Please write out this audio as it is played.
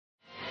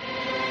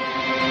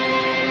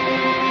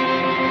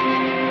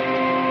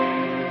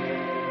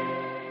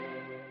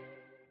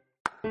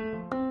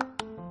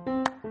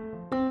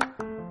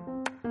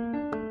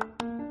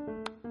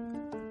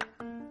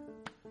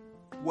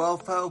Well,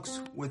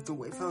 folks, with the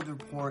Whitfield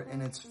Report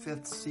in its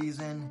 5th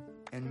season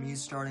and me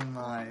starting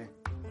my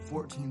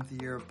 14th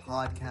year of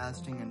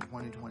podcasting in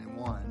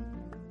 2021,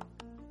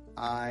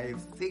 I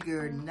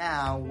figured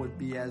now would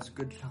be as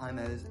good a time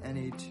as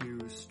any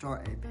to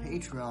start a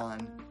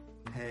Patreon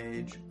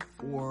page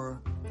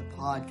for the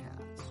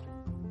podcast.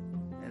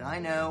 And I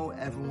know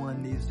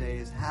everyone these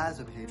days has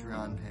a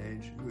Patreon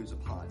page who is a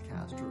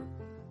podcaster,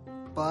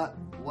 but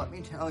let me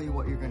tell you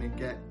what you're going to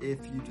get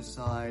if you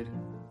decide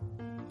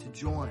to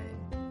join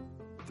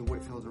the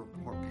Whitfield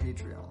Report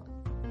Patreon.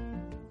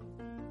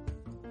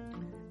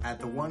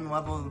 At the $1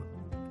 level,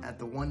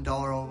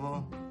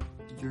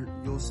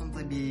 you'll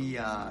simply be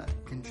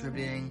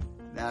contributing.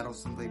 That'll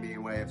simply be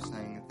a way of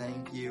saying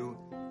thank you,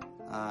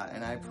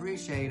 and I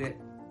appreciate it,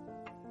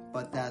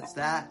 but that's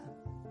that.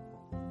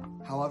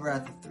 However,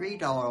 at the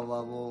 $3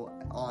 level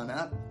on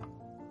up,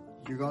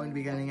 you're going to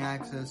be getting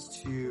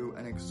access to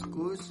an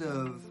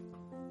exclusive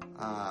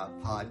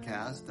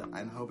podcast that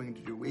I'm hoping to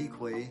do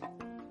weekly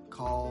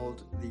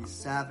called the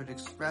Savage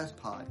Express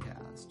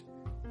Podcast.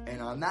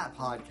 And on that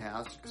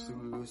podcast,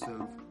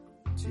 exclusive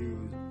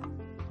to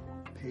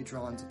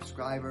Patreon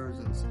subscribers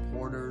and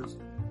supporters,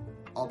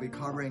 I'll be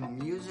covering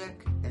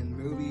music and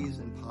movies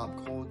and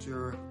pop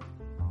culture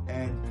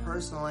and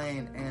personally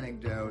and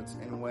anecdotes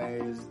in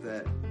ways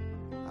that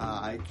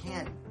I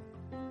can't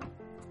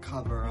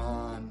cover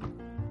on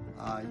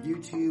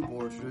YouTube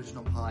or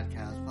traditional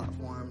podcast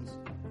platforms.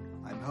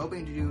 I'm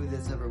hoping to do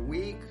this every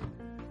week.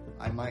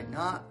 I might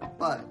not,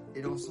 but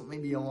it'll certainly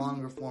be a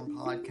longer form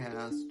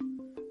podcast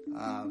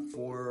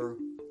for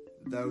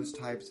those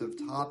types of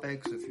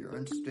topics if you're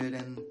interested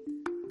in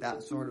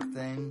that sort of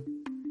thing.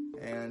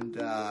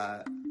 And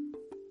I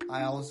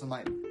also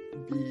might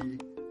be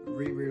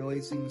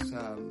re-releasing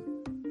some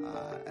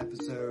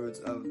episodes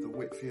of the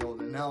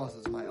Whitfield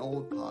Analysis, my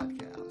old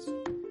podcast,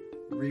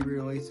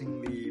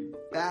 re-releasing the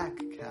back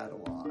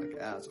catalog,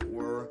 as it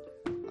were,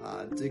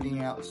 digging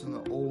out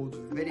some old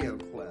video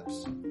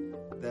clips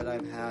that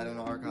I've had in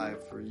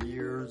archive for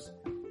years,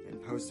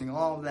 and posting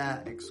all of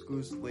that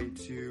exclusively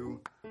to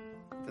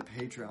the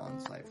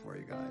Patreon site for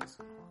you guys.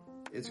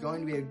 It's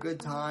going to be a good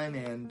time,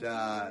 and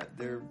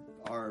there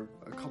are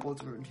a couple of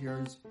different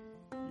tiers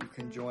you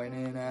can join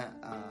in at.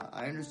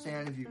 I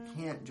understand if you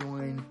can't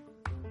join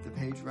the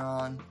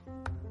Patreon,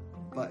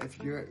 but if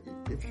you're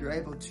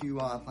able to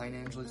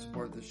financially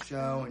support the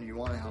show and you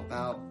want to help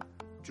out,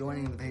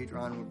 joining the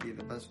Patreon would be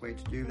the best way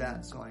to do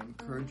that. So I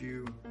encourage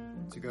you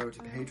to go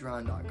to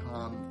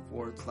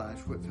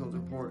patreon.com/Whitfield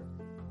Report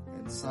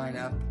and sign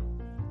up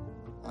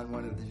on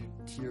one of the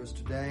tiers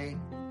today.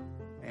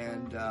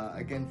 And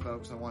again,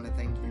 folks, I want to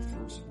thank you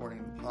for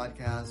supporting the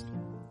podcast.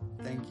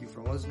 Thank you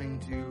for listening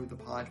to the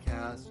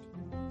podcast.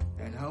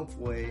 And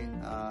hopefully,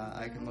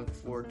 I can look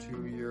forward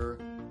to your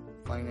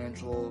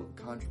financial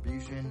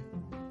contribution,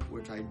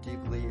 which I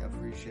deeply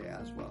appreciate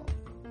as well.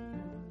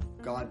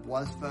 God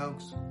bless,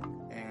 folks,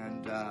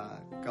 and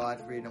God,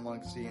 freedom,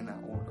 legacy in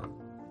that order.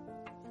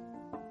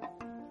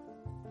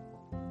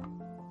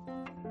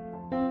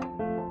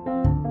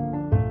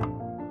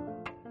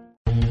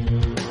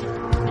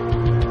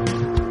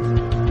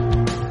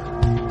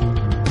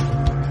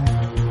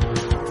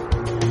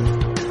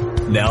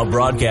 Now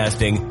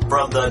broadcasting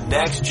from the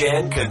Next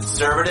Gen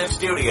Conservative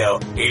Studio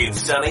in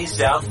sunny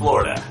South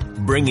Florida,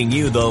 bringing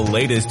you the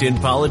latest in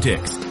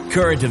politics,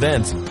 current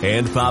events,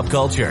 and pop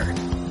culture.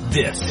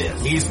 This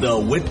is the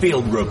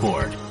Whitfield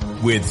Report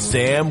with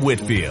Sam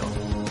Whitfield.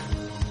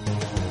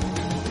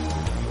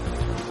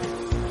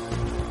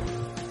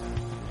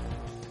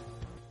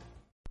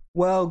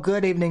 Well,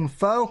 good evening,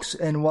 folks,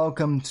 and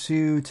welcome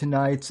to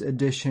tonight's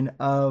edition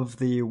of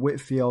the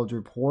Whitfield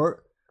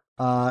Report.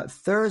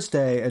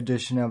 Thursday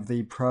edition of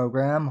the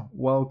program.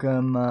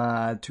 Welcome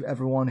to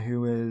everyone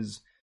who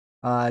is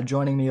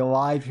joining me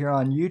live here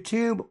on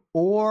YouTube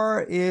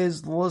or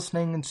is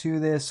listening to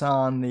this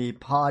on the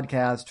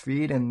podcast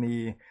feed in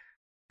the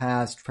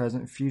past,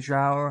 present, future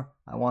hour.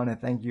 I want to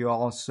thank you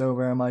all so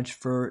very much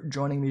for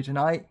joining me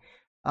tonight.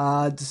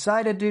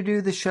 Decided to do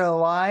the show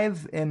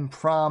live,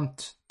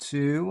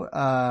 impromptu,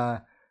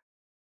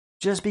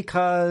 just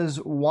because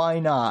why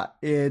not?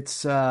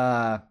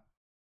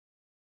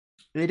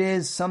 It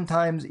is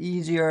sometimes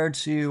easier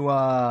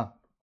to,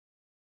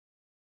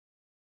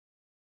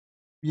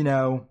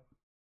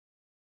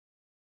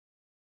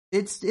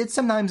 it's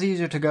sometimes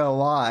easier to go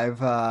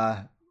live,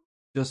 rather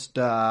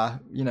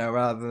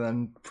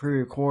than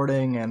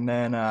pre-recording and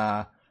then,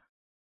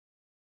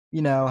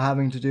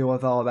 having to deal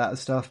with all that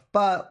stuff.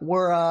 But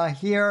we're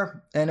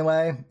here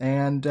anyway,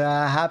 and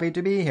happy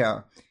to be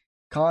here.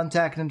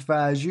 Contact info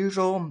as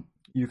usual.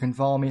 You can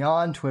follow me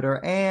on Twitter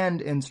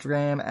and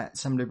Instagram at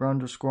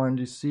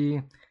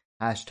 @somebody_NDC,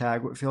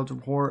 hashtag Whitfield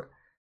Report.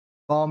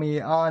 Follow me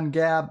on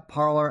Gab,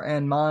 Parler,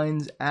 and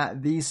Minds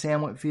at the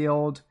Sam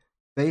Whitfield,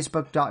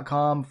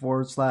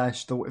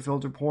 facebook.com/the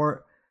Whitfield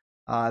Report.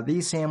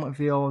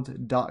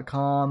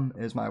 thesamwhitfield.com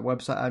is my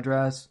website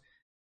address.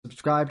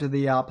 Subscribe to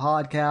the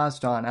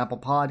podcast on Apple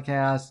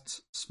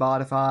Podcasts,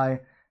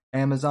 Spotify,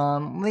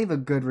 Amazon. Leave a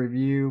good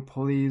review,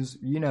 please.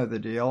 You know the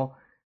deal.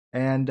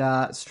 And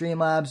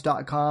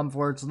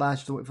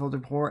streamlabs.com/The Whitfield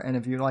Report. And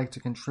if you'd like to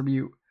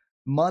contribute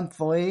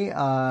monthly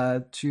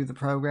to the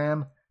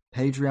program,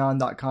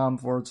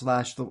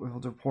 patreon.com/The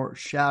Whitfield Report.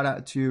 Shout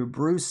out to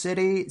Bruce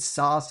City,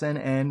 Sawson,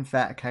 and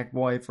Fat Keck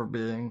Boy for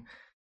being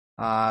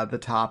the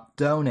top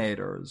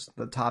donators,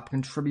 the top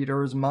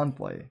contributors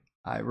monthly.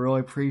 I really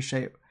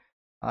appreciate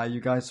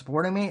you guys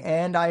supporting me,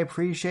 and I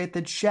appreciate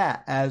the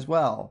chat as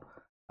well.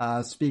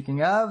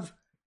 Speaking of,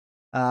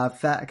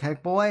 Fat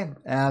Keck Boy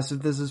asked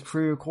if this is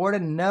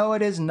pre-recorded. No,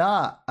 it is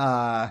not,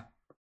 Fat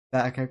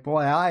Keck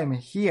Boy. I am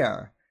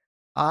here.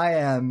 I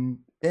am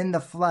in the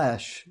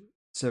flesh,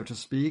 so to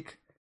speak.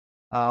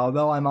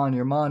 Although I'm on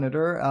your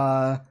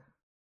monitor.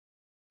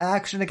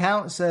 Action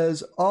account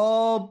says,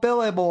 "Oh,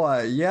 Billy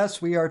Boy."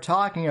 Yes, we are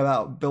talking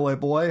about Billy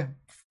Boy,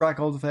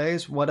 freckled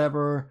face,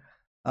 whatever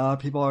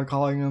people are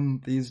calling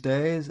him these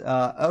days.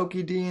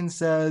 Okie Dean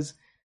says,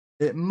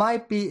 "It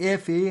might be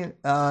iffy.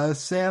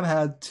 Sam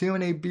had too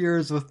many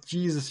beers with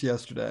Jesus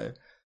yesterday."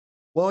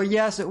 Well,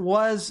 yes, it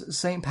was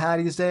St.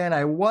 Paddy's Day, and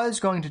I was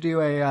going to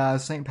do a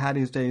St.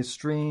 Paddy's Day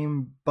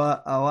stream,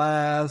 but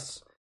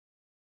alas...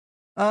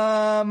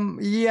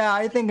 yeah,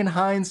 I think in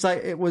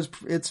hindsight,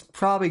 it's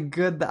probably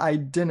good that I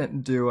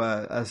didn't do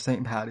a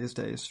St. Paddy's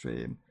Day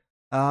stream.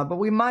 But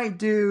we might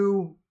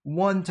do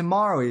one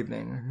tomorrow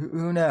evening.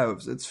 Who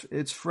knows?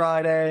 It's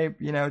Friday,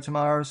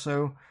 tomorrow,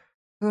 so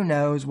who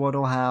knows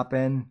what'll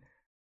happen.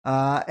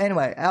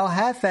 Anyway, El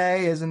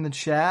Jefe is in the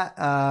chat.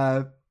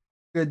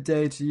 Good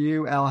day to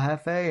you, El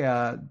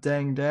Jefe.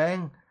 Dang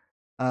dang.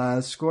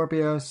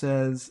 Scorpio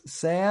says,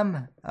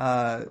 Sam.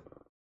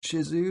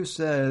 Shizu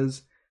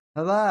says,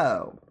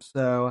 hello.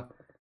 So,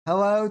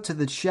 hello to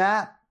the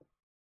chat.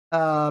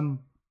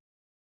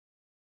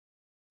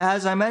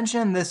 As I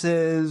mentioned, this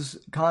is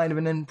kind of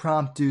an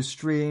impromptu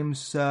stream,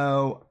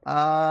 so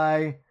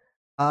I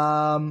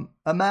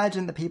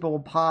imagine that people will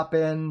pop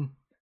in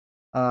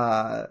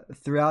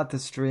throughout the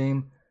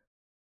stream.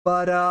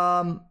 But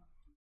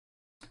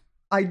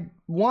I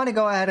want to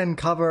go ahead and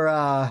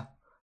cover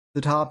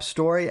the top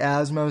story.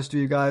 As most of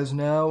you guys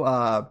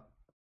know,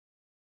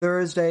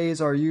 Thursdays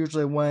are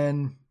usually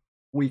when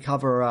we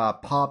cover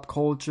pop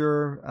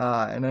culture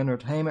and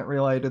entertainment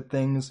related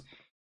things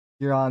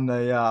here on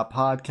the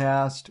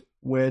podcast,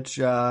 which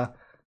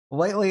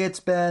lately it's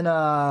been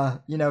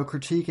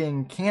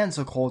critiquing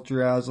cancel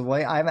culture as of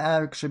late. I haven't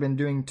actually been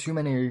doing too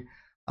many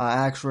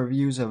actual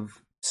reviews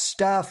of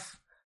stuff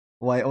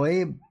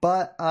lately,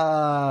 but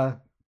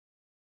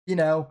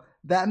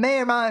that may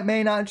or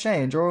may not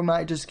change, or we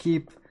might just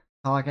keep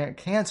talking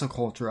cancel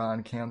culture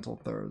on Cancel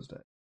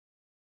Thursday.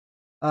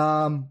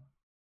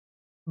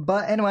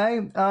 But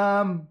anyway,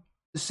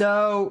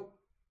 so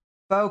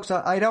folks,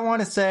 I don't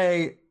want to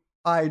say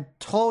I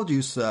told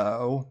you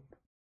so,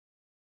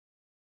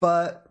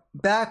 but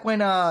back when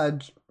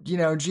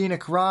Gina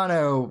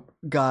Carano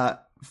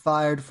got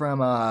fired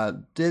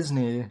from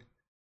Disney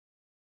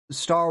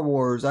Star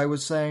Wars, I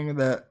was saying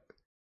that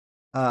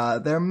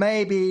there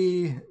may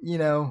be,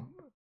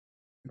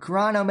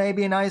 Carano may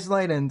be an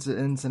isolated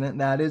incident,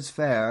 that is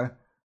fair.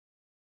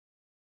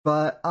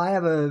 But I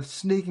have a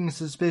sneaking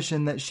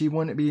suspicion that she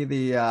wouldn't be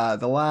the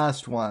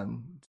last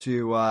one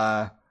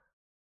to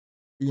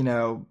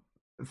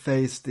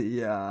face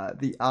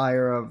the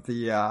ire of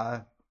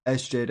the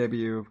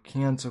SJW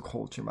cancel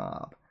culture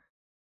mob.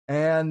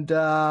 And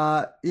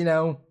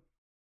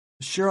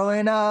surely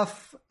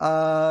enough,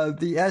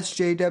 the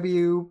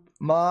SJW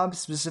mob,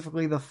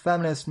 specifically the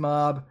feminist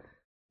mob,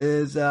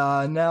 is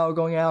now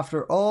going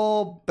after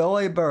old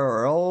Billy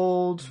Burr,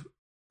 old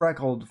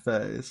freckled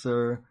face,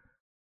 or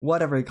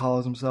whatever he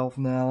calls himself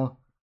now.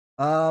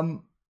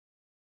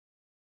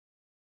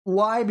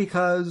 Why?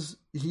 Because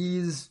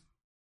he's,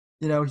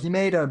 he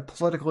made a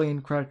politically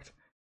incorrect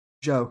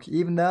joke,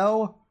 even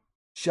though,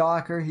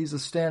 shocker, he's a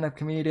stand-up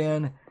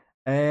comedian,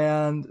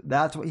 and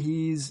that's what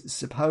he's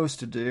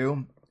supposed to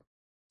do.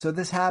 So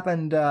this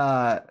happened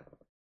on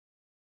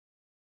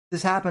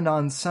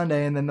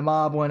Sunday, and then the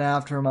mob went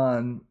after him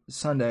on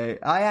Sunday.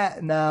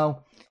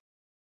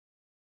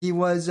 He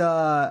was,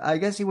 I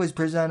guess he was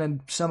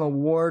presented some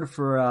award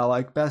for,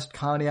 Best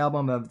Comedy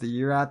Album of the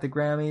Year at the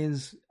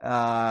Grammys.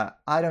 I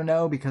don't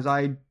know, because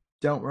I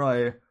don't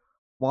really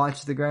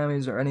watch the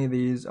Grammys or any of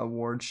these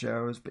award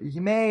shows. But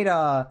he made,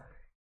 I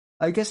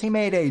guess he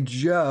made a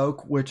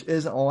joke, which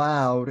isn't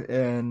allowed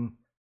in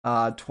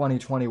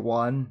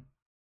 2021.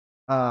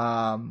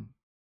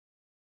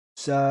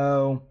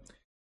 So,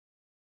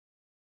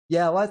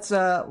 yeah,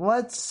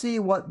 let's see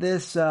what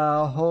this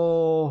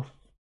whole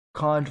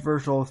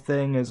controversial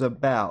thing is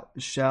about,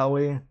 shall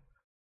we?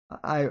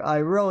 I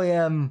really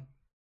am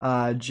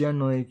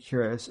genuinely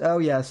curious. Oh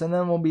yes, and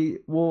then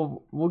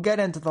we'll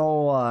get into the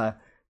whole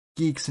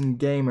geeks and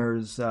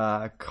gamers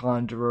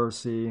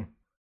controversy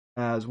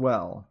as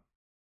well,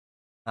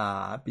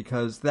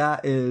 because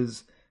that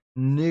is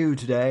new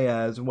today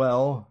as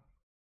well.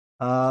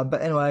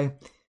 But anyway,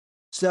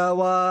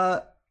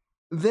 so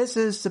this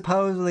is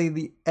supposedly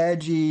the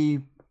edgy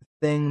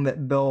thing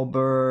that Bill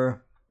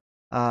Burr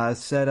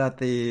said at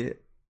the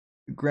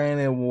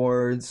Grammy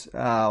Awards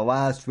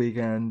last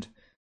weekend,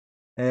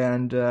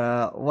 and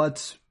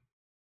let's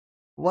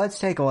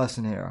take a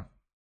listen here.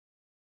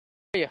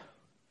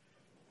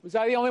 Was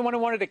I the only one who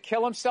wanted to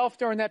kill himself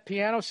during that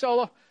piano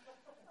solo?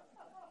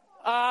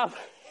 I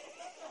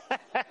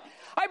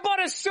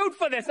bought a suit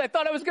for this. I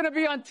thought I was going to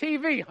be on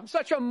TV. I'm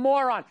such a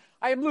moron.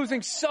 I am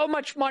losing so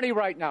much money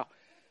right now.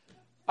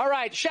 All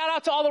right, shout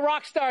out to all the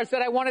rock stars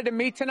that I wanted to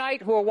meet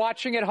tonight who are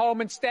watching at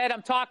home instead.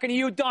 I'm talking to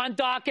you, Don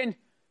Dawkin.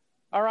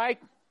 All right?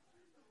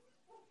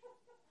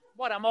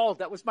 What, I'm old.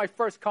 That was my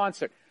first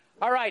concert.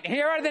 All right,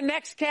 here are the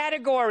next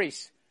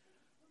categories.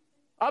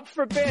 Up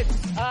for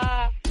bids.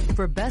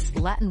 For Best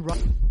Latin Rock.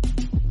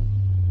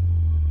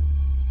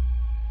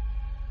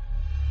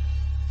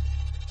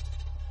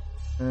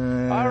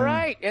 All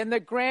right, and the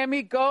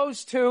Grammy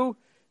goes to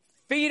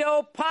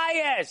Fito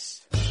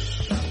Paez.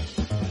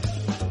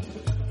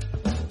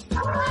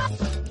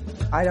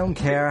 I don't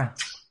care.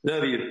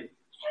 W.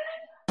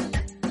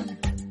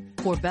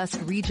 For Best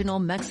Regional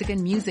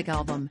Mexican Music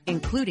Album,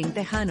 including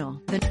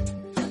Tejano.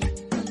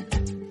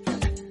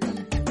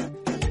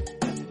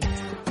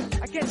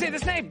 I can't say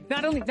this name.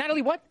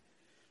 Natalie what?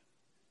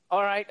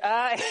 All right,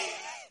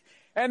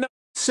 and the...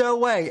 So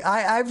wait,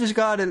 I've just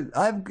got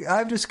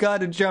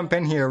to jump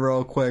in here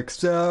real quick.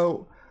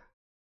 So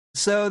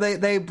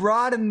they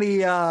brought in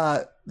the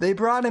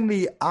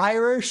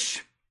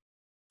Irish,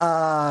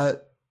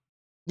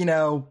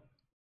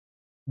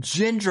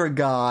 ginger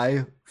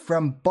guy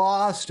from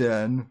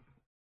Boston,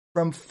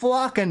 from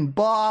fucking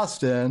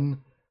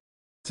Boston,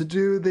 to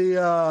do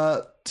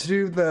the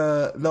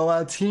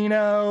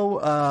Latino,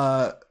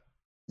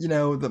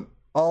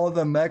 all of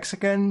the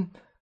Mexican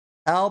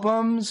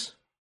albums.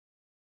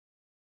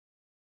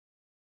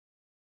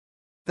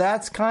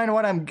 That's kind of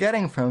what I'm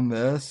getting from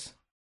this.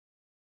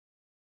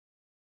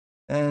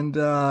 And,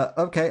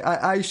 okay,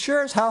 I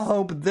sure as hell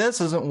hope this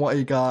isn't what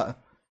he got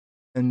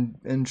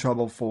in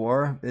trouble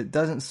for. It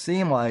doesn't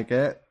seem like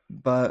it,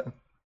 but,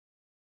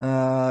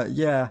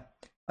 yeah.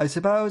 I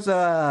suppose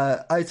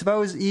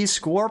E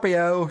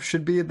Scorpio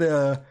should be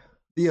the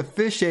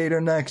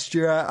officiator next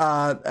year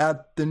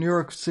at the New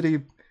York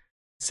City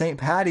St.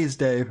 Patty's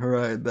Day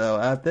parade, though,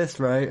 at this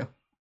rate.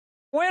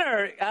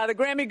 Winner, the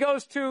Grammy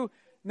goes to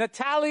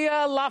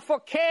Natalia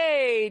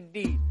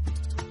Lafourcade.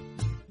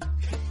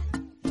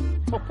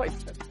 Oh, wait.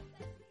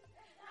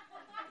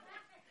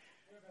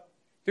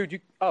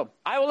 Dude,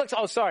 I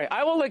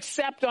will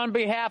accept on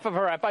behalf of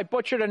her. If I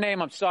butchered her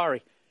name, I'm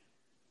sorry.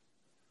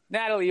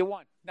 Natalie, you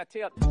won.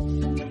 Natalia.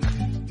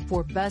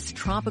 For Best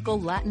Tropical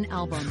Latin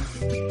Album.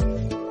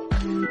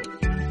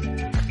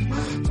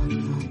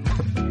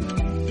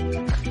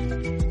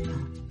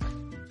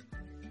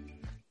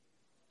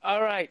 All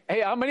right.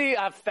 Hey, how many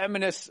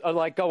feminists are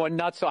like going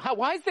nuts? So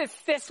why is this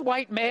cis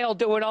white male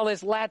doing all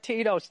this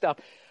Latino stuff?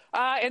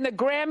 And the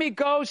Grammy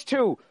goes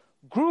to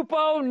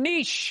Grupo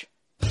Niche.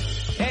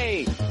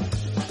 Hey,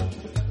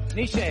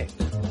 Niche.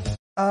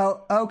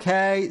 Oh,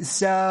 okay.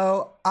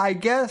 So I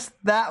guess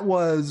that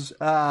was,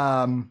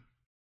 let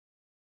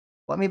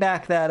me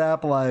back that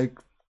up like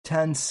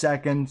 10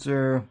 seconds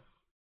or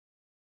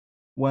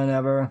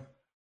whenever.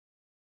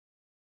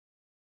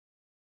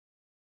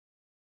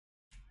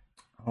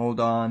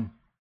 Hold on.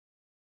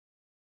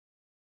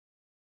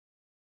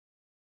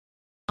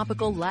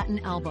 Tropical Latin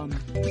Album.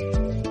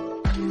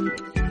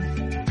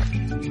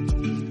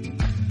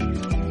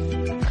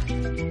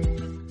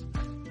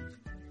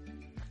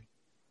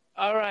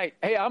 All right.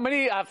 Hey, how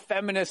many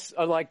feminists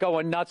are like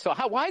going nuts? So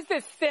why is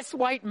this cis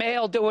white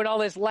male doing all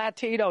this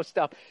Latino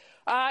stuff?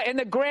 And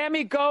the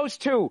Grammy goes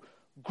to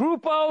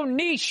Grupo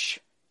Niche.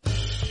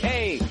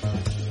 Hey,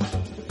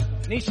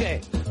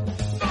 Niche.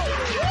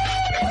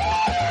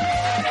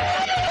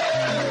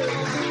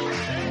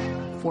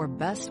 For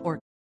Best or...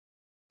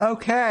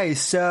 Okay,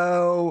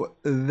 so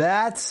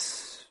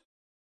that's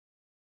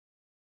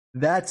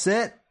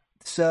it.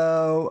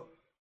 So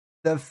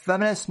the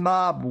feminist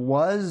mob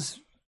was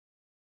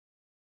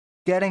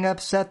getting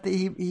upset that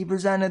he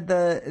presented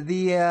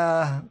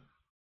the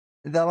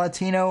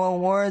Latino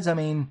awards. I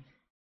mean,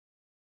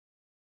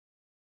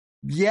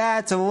 yeah,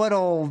 it's a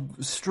little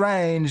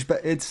strange,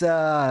 but it's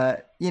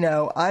I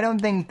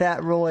don't think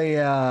that really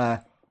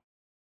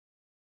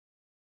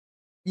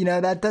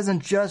that doesn't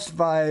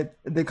justify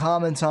the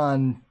comments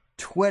on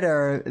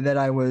Twitter that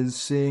I was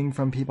seeing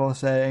from people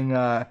saying,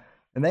 and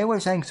they were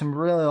saying some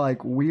really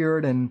like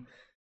weird and,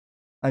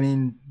 I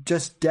mean,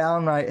 just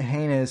downright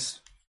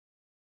heinous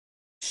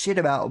shit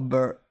about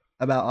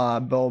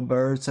Bill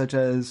Burr, such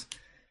as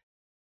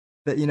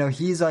that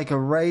he's like a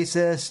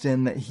racist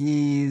and that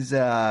he's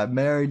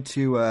married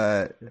to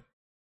and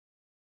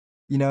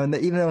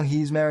that even though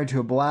he's married to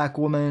a black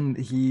woman,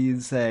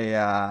 he's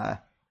a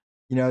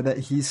that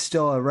he's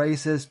still a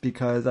racist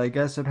because I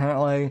guess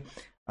apparently,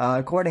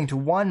 according to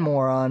one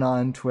moron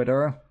on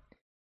Twitter,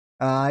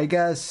 I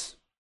guess,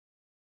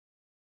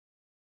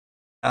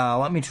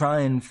 let me try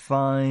and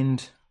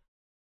find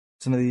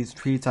some of these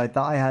tweets. I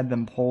thought I had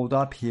them pulled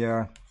up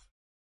here.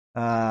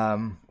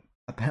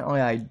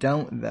 Apparently I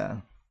don't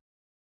though.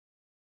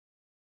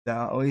 So,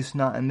 at least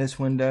not in this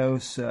window,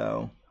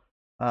 so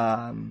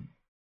hang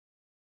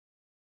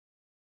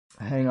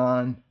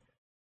on.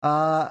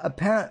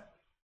 Apparently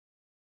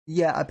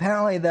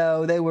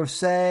though, they were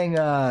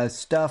saying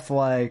stuff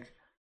like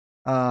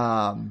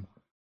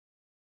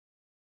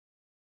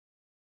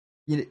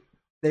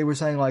they were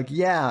saying like,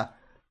 yeah,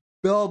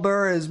 Bill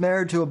Burr is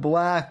married to a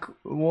black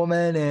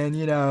woman, and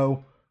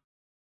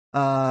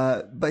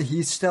but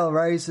he's still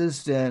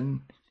racist,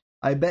 and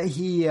I bet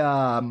he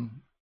I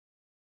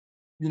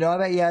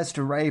bet he has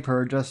to rape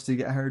her just to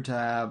get her to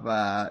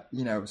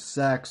have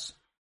sex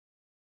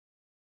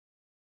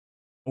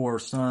or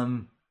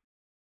something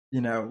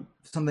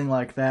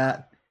like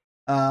that.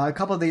 A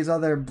couple of these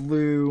other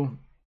blue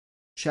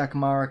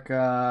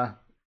checkmark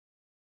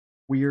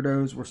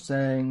weirdos were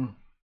saying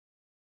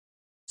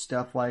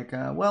stuff like,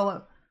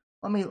 well,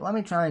 let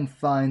me try and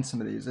find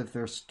some of these if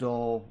they're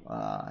still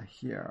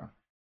here.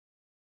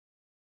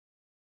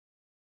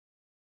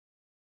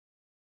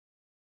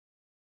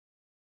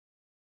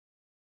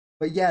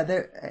 But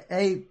yeah,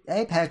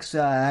 Apex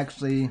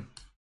actually.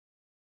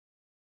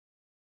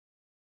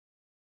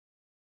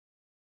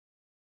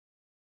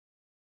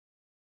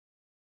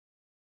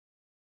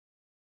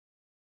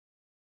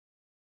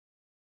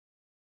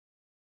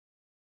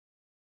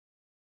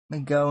 Let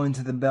me go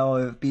into the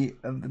belly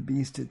of the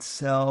beast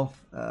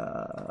itself.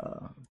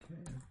 Okay.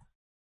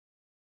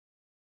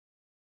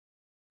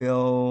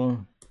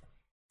 Bill.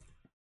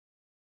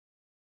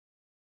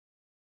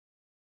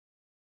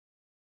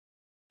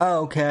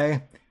 Oh,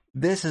 okay.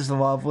 This is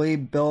lovely.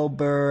 Bill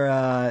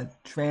Burr,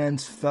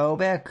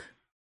 transphobic.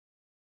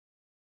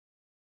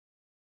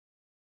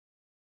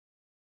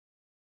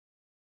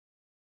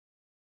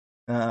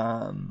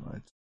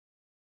 Let's.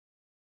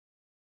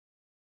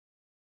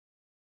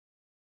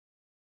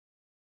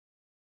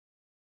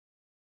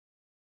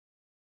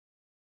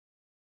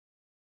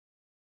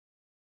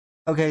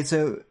 Okay,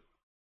 so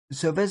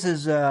this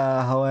is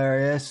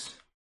hilarious.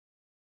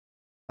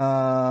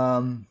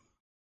 Some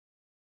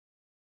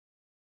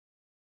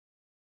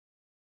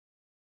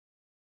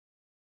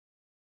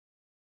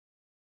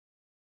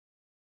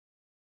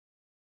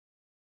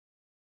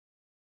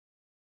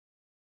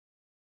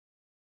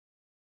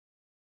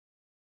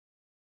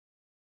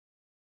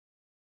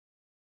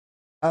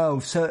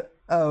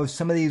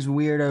of these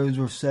weirdos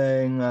were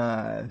saying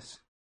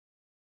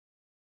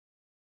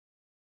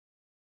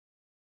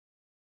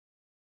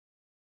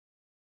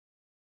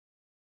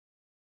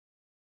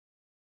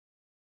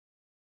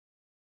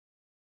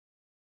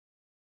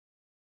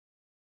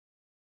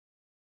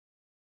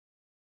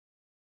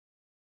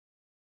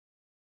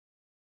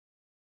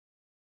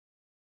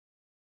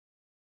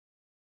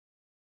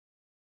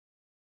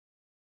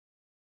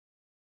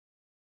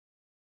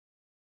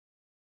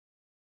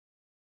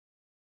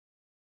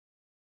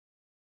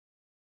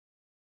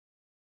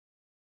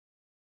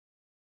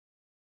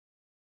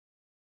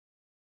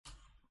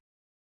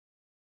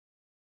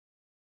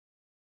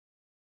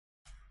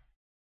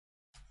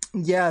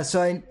yeah,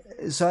 so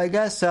I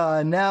guess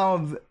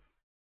now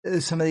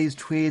some of these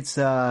tweets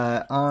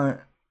aren't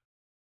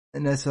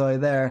necessarily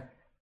there,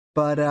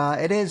 but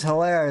it is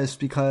hilarious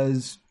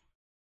because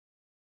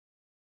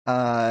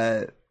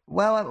well,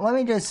 let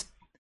me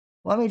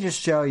just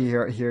show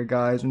you here,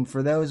 guys, and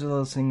for those who are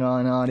listening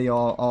on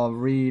audio, I'll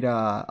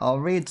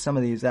read some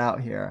of these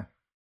out here,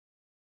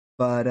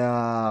 but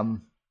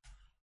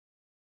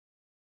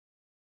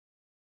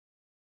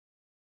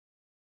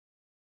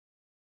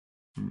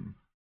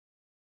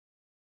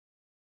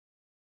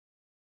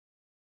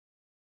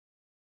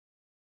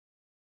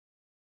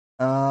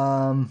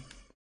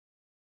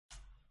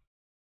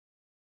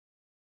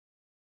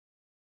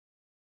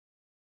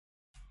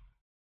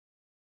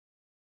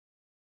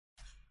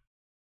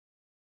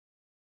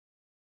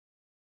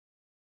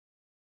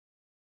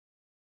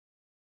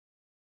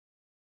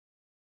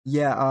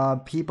yeah,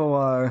 people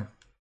are.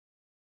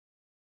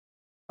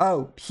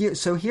 Oh,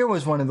 here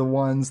was one of the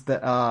ones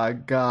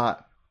that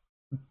got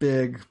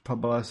big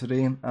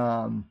publicity.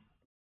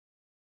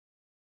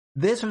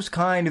 This was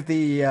kind of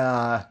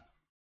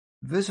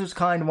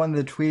one of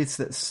the tweets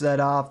that set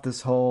off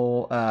this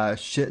whole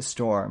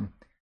shitstorm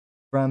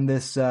from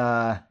this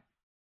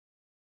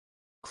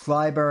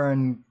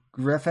Clyburn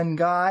Griffin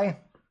guy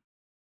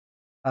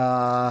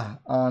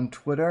on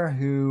Twitter,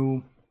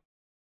 who,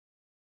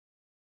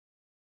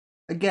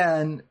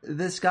 again,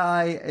 this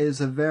guy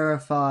is a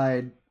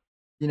verified,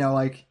 he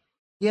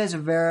has a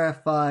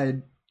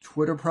verified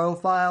Twitter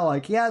profile,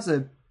 like he has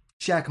a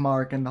check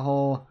mark in the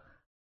whole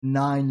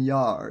 9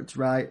 yards,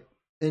 right?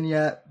 And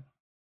yet,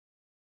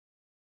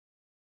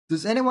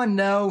 does anyone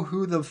know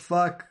who the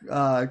fuck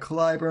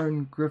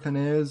Clyburn Griffin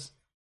is?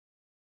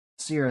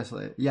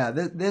 Seriously. Yeah,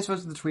 this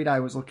was the tweet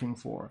I was looking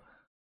for.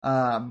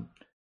 Well,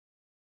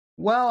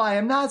 I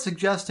am not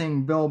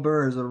suggesting Bill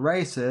Burr is a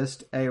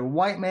racist. A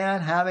white man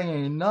having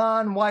a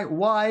non-white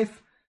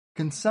wife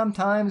can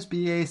sometimes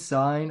be a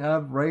sign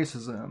of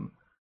racism.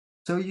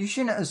 So you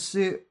shouldn't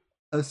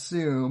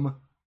assume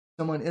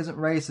someone isn't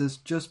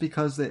racist just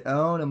because they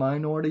own a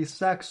minority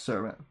sex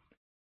servant.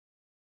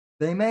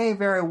 They may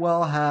very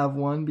well have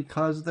one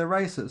because they're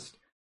racist.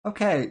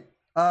 Okay,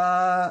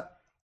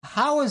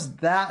 how is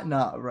that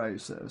not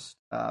racist,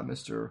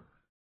 Mr.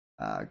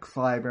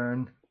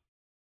 Clyburn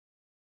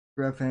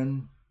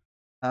Griffin?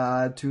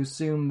 To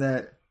assume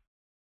that,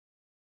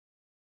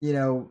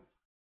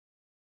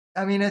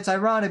 I mean, it's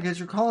ironic because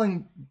you're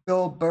calling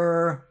Bill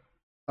Burr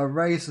a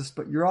racist,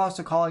 but you're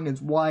also calling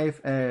his wife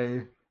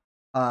a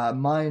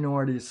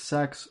minority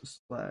sex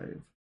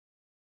slave.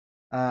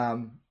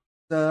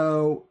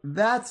 So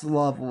that's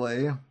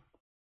lovely.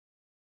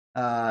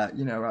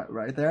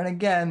 Right there. And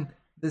again,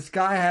 this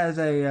guy has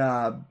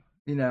a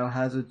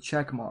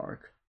check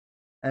mark,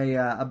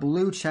 a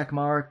blue check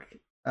mark,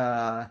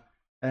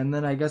 and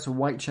then I guess a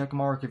white check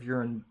mark if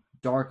you're in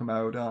dark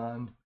mode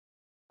on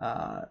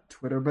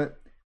Twitter.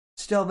 But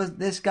still,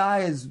 this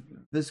guy is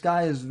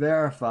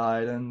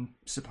verified, and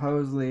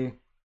supposedly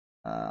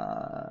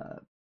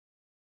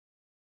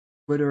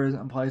Twitter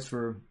isn't a place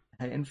for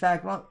hate. In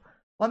fact,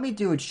 let me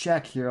do a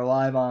check here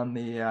live on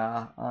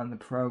the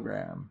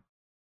program.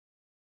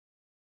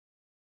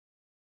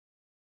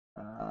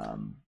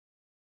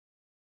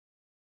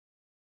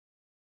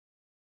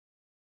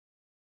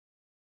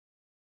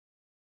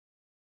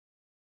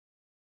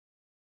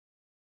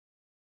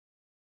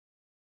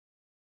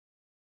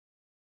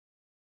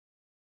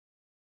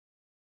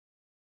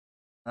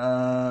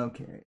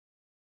 Okay.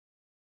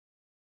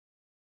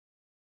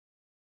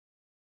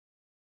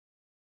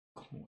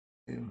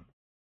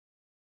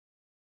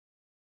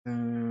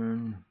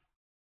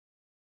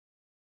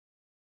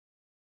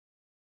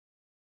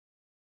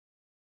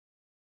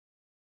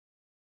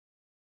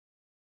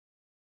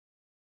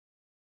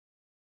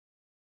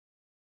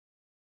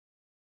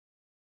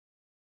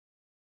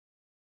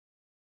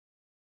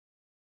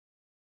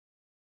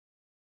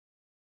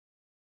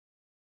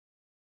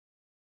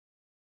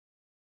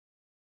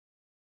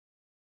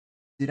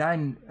 Did I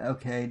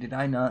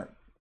not?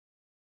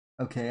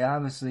 Okay,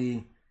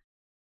 obviously,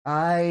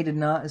 I did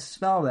not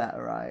spell that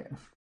right.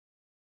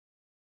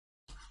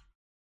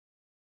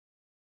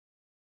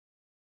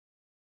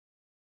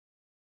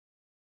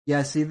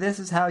 Yeah, see, this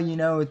is how you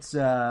know it's,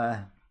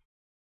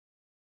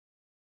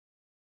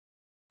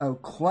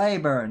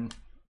 Clyburn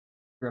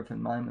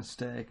Griffin, my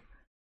mistake.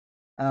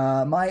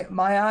 My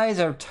eyes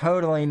are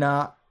totally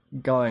not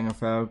going,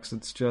 folks.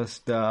 It's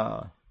just,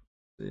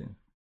 see.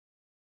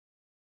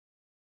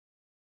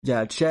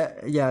 Yeah,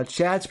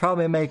 chat's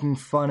probably making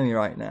fun of me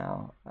right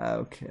now.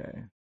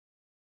 Okay.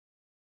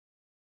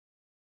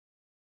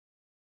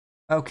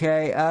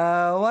 Okay,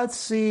 let's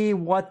see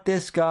what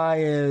this guy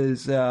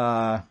is,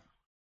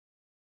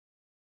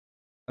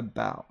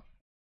 about.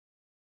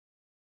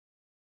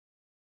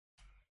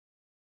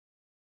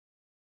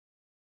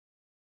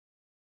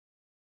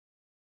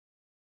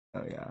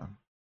 Oh, yeah.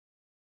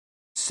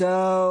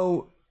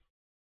 So,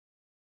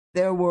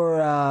 there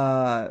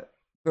were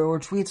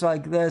tweets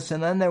like this,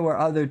 and then there were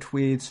other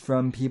tweets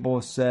from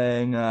people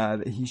saying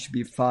that he should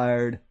be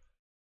fired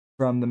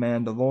from The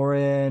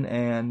Mandalorian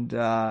and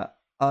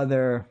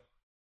other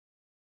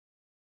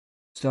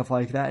stuff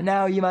like that.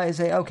 Now you might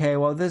say, okay,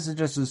 well, this is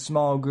just a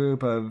small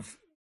group of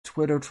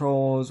Twitter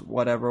trolls,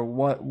 whatever.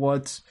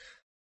 What's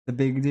the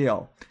big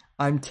deal?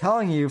 I'm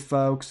telling you,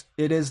 folks,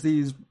 it is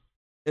these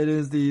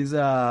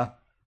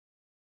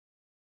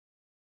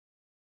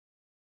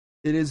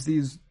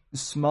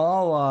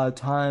small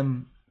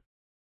time.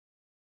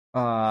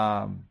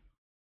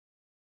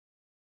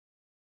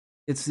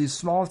 It's these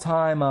small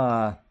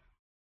time,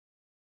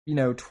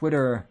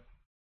 Twitter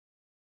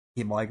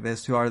people like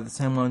this who are the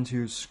same ones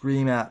who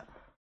scream at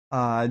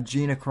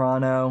Gina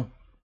Carano,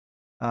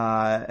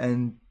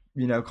 and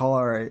call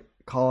her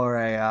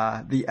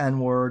the N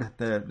word,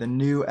 the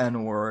new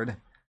N word,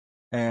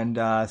 and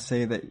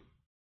say that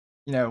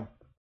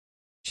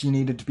she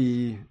needed to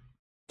be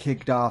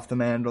kicked off The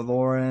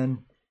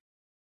Mandalorian.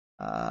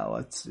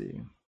 Let's see.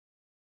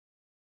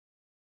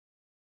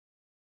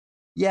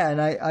 Yeah,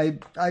 and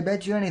I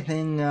bet you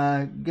anything,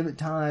 give it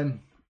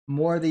time,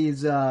 more of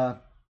these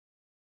SJW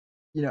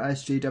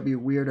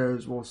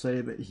weirdos will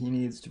say that he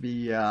needs to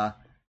be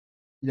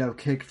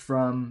kicked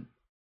from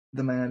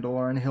The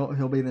Mandalorian.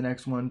 He'll be the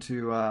next one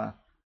to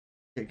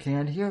get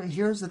canned.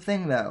 Here's the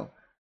thing though.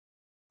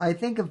 I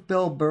think if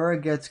Bill Burr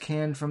gets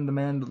canned from The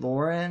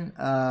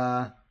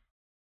Mandalorian,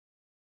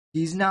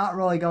 he's not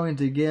really going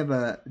to give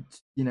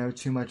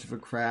too much of a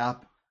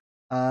crap.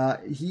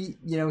 He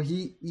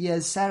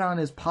has said on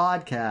his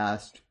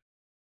podcast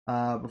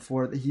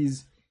before that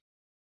he's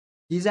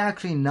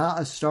actually not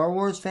a Star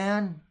Wars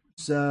fan.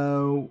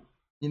 So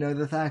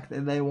the fact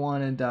that they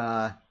wanted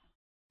to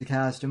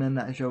cast him in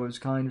that show was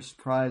kind of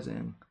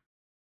surprising.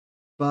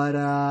 But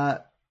I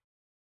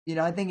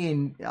think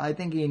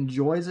he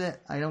enjoys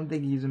it. I don't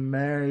think he's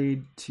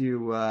married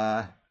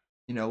to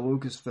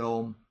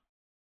Lucasfilm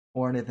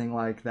or anything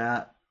like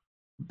that.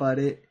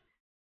 But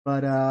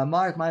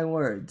mark my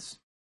words.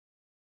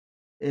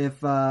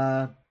 If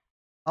all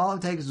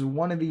it takes is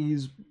one of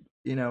these,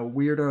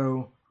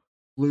 weirdo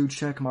blue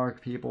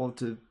checkmark people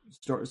to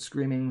start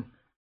screaming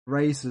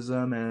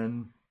racism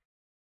and,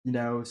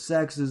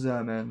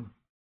 sexism and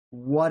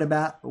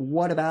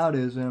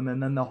whataboutism,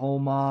 and then the whole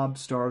mob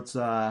starts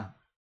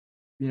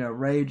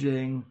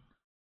raging,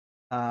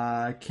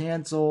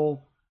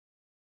 cancel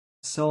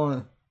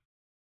so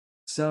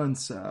and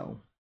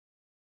so.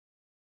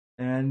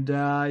 And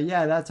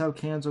that's how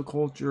cancel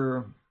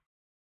culture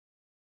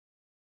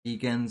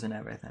begins and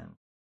everything.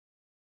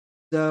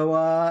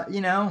 So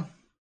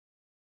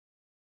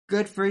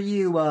good for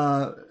you,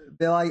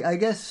 Bill. I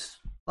guess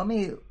let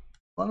me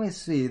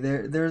see.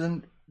 There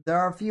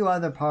are a few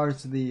other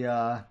parts of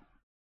the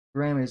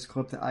Grammys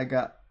clip that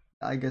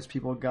I guess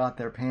people got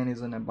their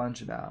panties in a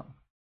bunch about.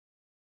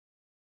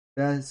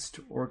 Best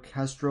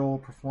orchestral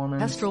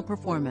performance. Orchestral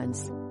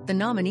performance. The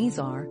nominees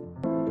are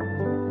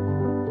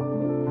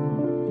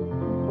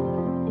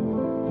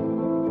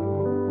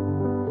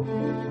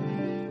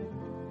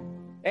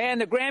And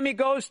the Grammy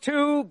goes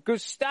to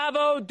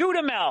Gustavo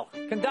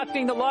Dudamel,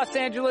 conducting the Los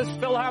Angeles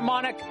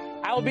Philharmonic.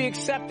 I will be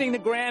accepting the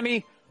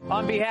Grammy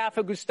on behalf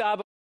of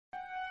Gustavo.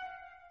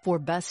 for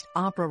Best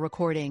Opera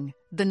Recording.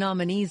 The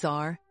nominees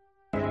are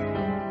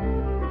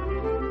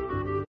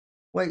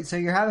Wait, so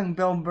you're having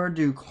Bill Burr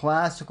do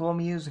classical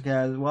music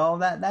as well?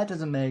 That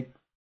doesn't make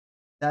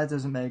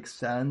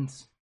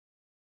sense.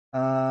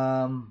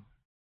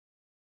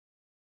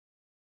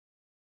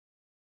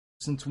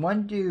 Since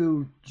when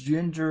do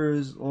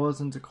gingers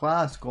listen to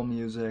classical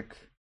music?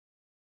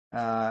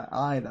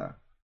 Either.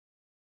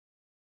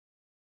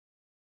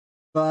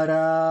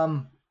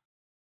 But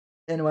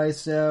anyway,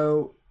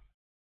 so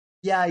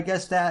yeah, I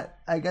guess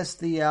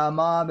the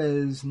mob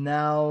is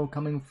now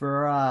coming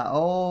for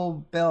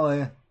old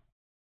Billy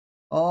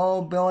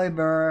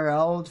Burr,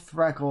 old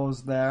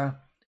Freckles there.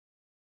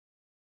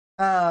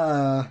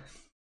 So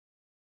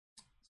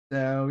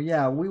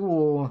yeah, we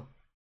will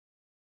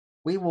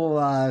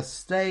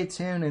stay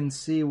tuned and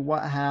see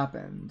what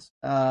happens.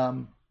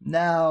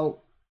 Now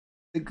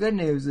the good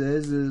news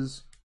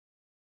is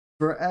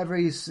for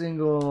every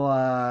single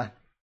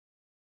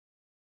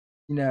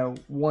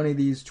one of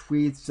these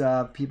tweets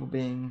of people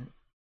being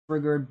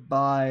triggered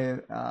by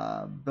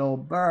Bill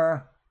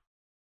Burr,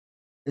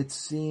 it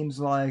seems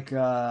like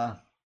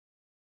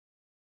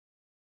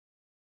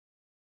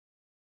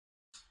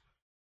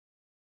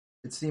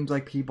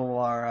people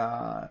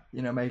are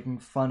making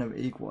fun of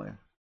equally.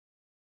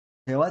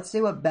 Okay, let's see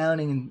what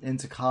Bounding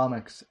into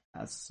Comics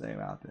has to say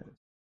about this.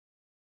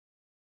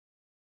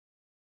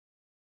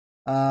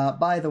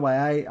 By the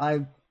way,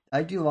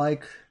 I do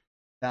like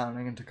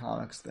Bounding into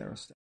Comics there.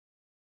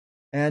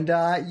 And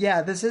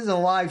yeah, this is a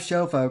live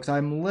show, folks. I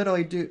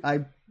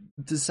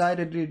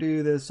decided to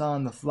do this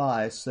on the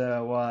fly,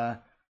 so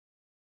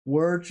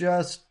we're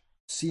just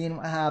seeing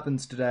what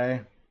happens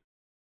today.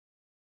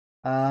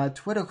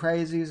 Twitter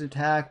crazies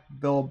attack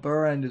Bill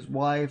Burr and his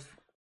wife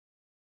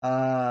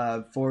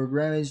for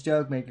Grammy's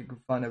joke making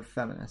fun of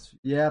feminists.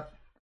 Yep.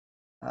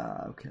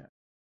 Okay.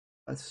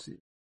 Let's see.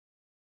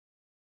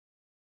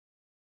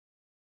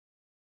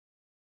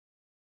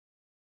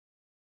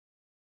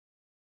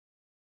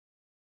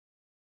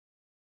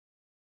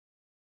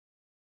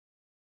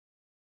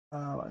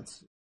 Let's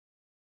see.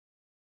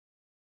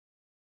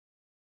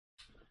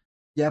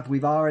 Yep,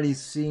 we've already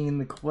seen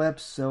the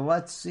clips, so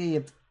let's see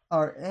if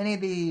are any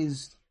of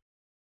these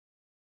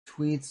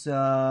tweets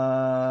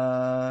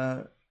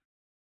are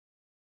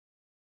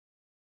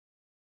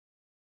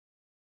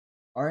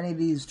any of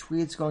these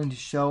tweets going to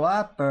show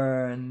up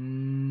or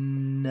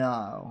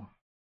no?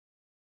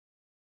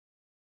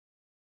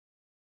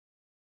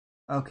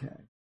 Okay.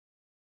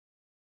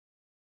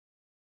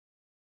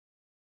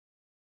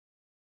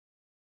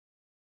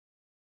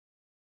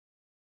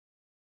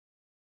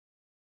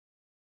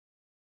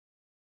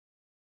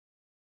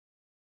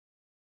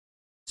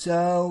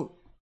 So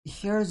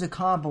here's a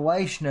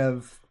compilation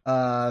of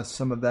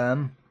some of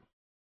them.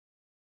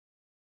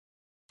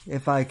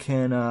 If I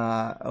can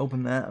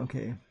open that,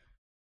 okay.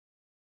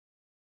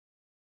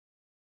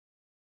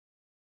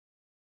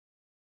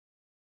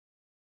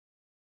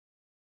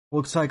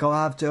 Looks like I'll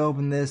have to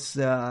open this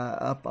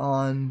up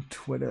on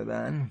Twitter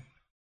then.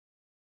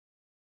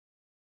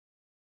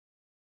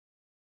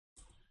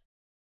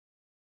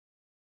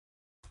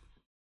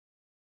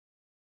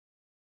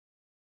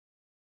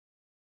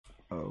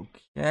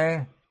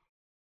 Okay.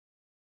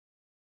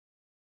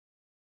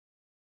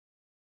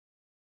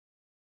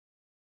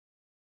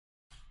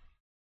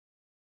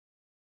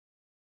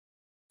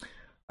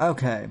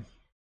 Okay.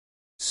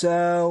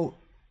 So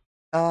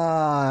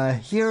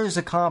here's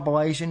a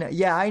compilation.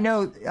 Yeah, I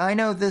know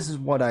this is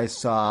what I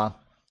saw.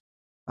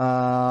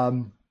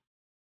 And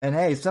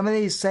hey, some of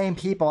these same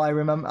people I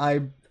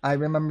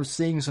remember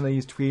seeing some of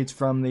these tweets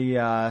from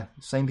the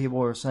same people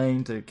who were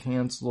saying to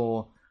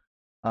cancel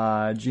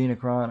Gina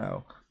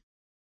Carano.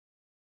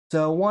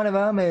 So one of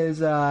them is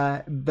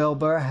Bill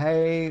Burr.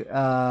 Hey,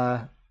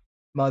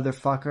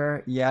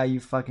 motherfucker. Yeah, you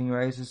fucking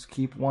racist.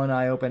 Keep one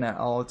eye open at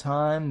all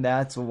time.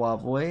 That's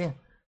lovely.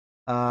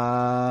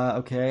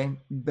 Okay.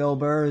 Bill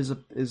Burr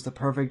is the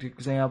perfect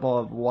example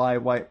of why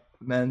white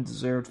men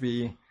deserve to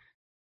be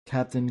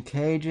kept in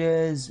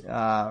cages.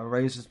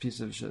 Racist piece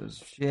of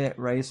shit.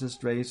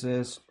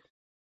 Racist.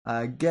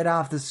 Get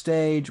off the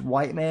stage,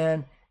 white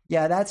man.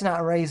 Yeah, that's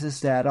not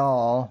racist at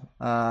all.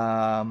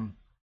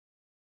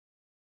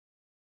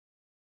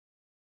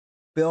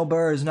 Bill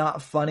Burr is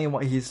not funny.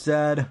 What he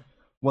said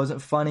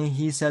wasn't funny.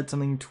 He said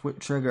something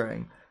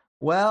triggering.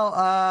 Well,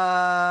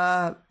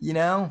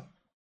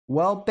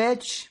 well,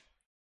 bitch,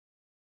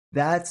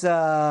 that's,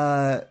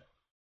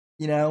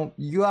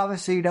 you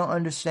obviously don't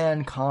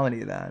understand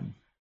comedy then.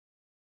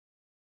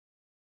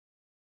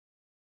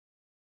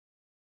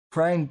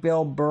 Praying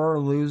Bill Burr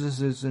loses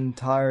his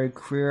entire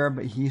career,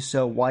 but he's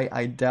so white,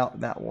 I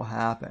doubt that will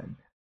happen.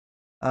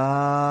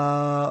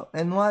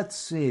 And let's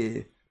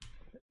see.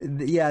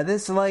 Yeah,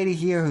 this lady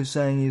here who's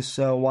saying he's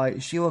so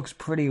white, she looks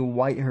pretty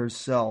white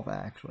herself,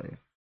 actually.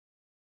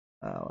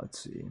 Let's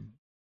see.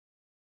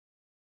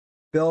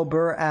 Bill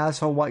Burr,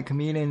 asshole white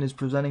comedian, is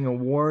presenting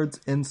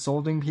awards,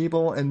 insulting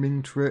people, and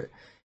being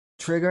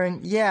triggering.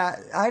 Yeah,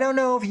 I don't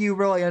know if you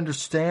really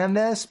understand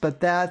this,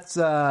 but that's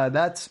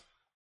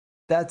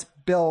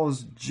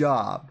Bill's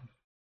job.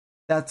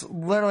 That's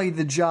literally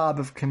the job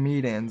of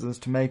comedians, is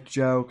to make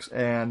jokes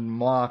and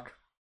mock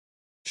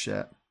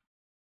shit.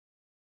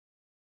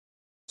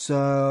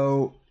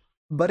 So,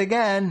 but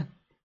again,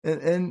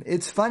 and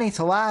it's funny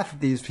to laugh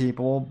at these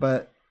people,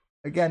 but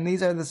again,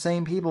 these are the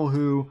same people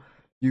who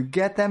you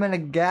get them in a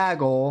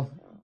gaggle,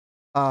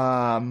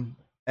 and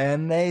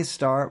they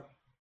start,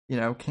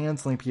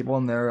 canceling people,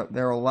 and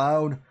they're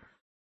allowed.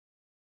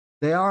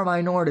 They are a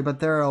minority, but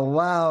they're a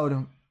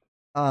loud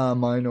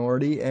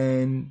minority,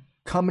 and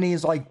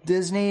companies like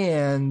Disney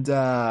and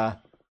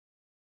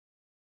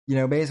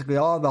basically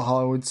all of the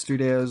Hollywood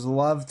studios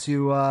love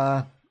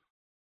to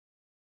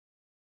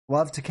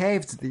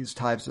cave to these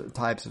types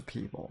of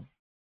people.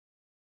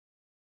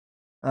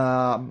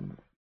 Now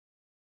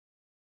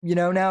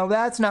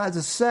that's not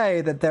to say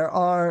that there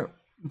aren't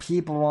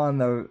people on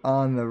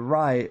the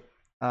right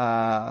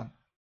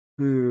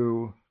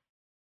who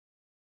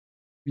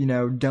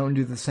don't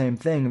do the same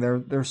thing.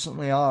 There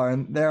certainly are,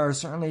 and there are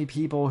certainly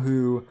people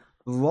who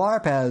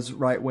LARP as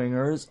right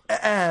wingers,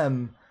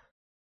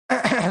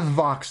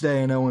 Vox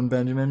Day and Owen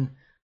Benjamin,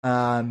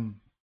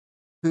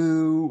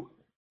 who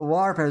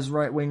LARP as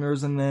right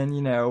wingers, and then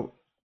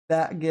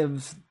that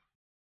gives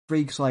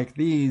freaks like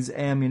these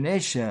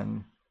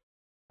ammunition,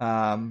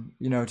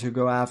 to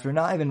go after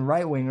not even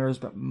right wingers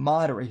but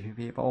moderate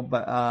people.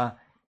 But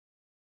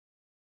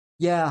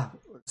yeah,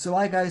 so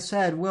like I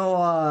said,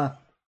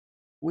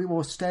 we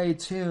will stay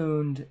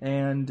tuned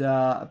and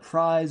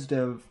apprised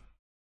of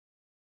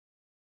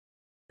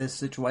this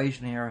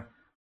situation here.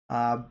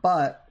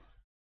 But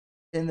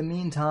in the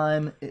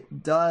meantime,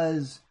 it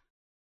does.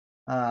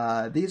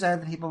 These are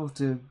the people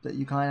that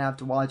you kind of have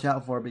to watch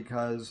out for,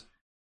 because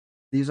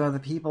these are the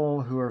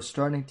people who are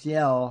starting to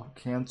yell,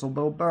 "Cancel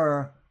Bill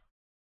Burr,"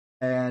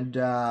 and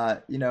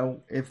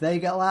if they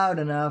get loud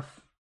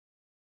enough,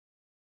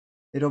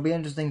 it'll be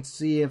interesting to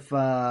see if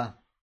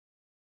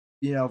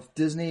if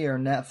Disney or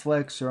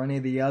Netflix or any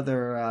of the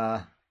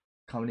other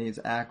companies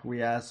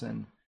acquiesce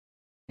and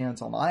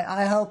cancel them.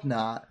 I hope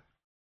not.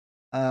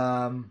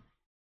 I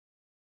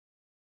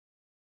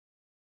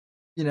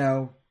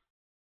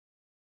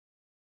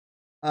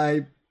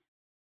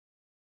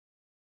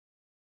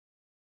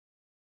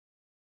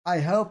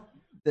hope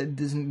that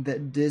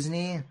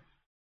Disney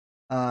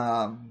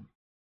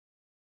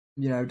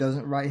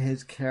doesn't write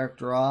his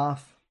character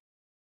off,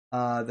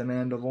 the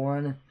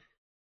Mandalorian.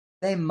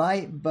 They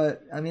might,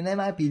 but I mean, they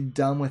might be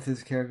done with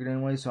his character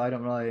anyway, so I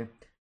don't really.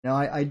 Now,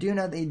 I do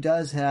know that he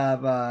does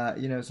have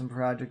some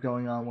project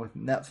going on with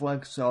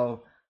Netflix,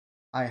 so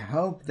I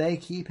hope they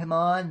keep him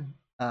on,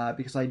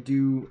 because I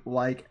do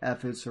like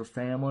F is for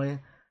Family,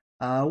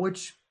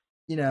 which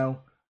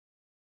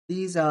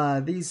these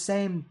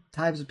same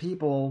types of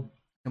people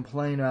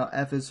complain about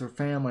F is for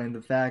Family and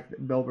the fact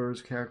that Bill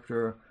Burr's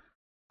character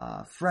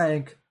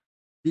Frank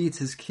beats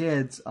his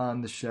kids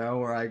on the show,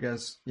 or I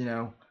guess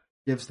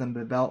gives them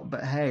the belt.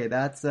 But hey,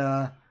 that's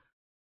that's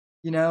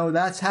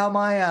how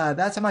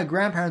my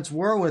grandparents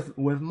were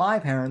with my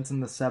parents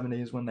in the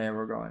 70s when they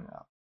were growing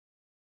up.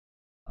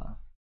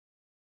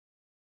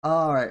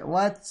 All right,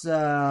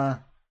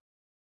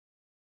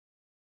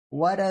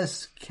 let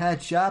us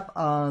catch up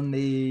on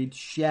the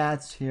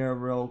chats here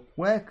real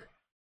quick.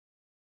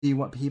 See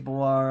what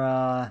people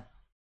are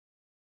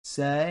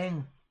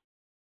saying.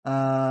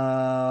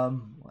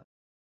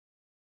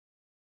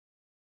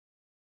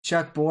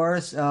 Chuck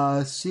Boris,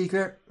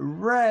 secret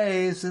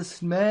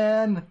racist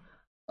man.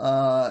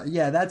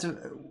 Yeah, that's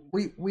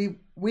we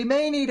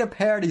may need a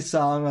parody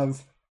song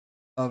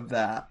of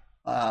that.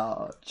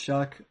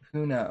 Chuck,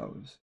 who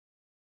knows?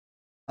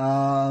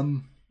 I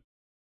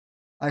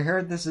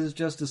heard this is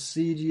just a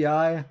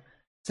CGI.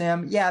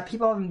 Sam, yeah,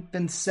 people have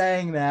been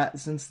saying that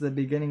since the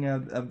beginning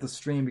of the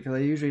stream, because I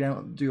usually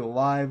don't do a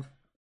live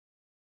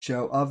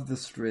show of the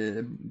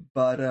stream,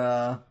 but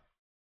I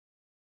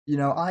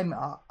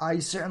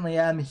certainly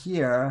am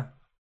here.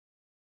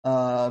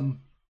 I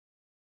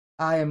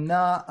am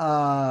not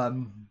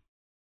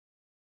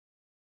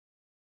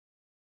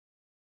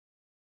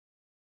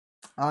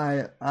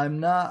I'm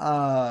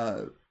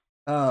not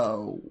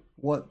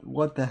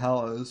what the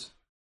hell is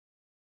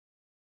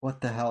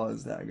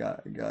that guy,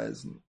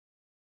 guys?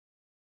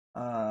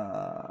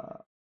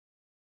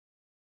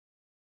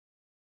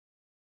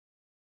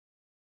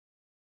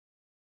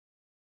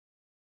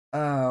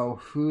 Oh,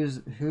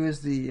 who's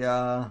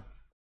the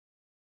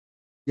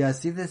yeah,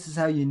 see, this is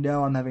how you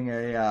know I'm having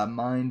a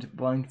mind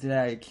blank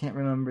today. I can't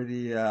remember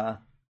the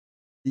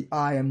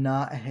I am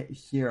not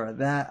here.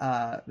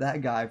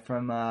 That guy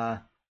from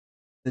the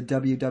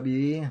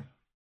WWE,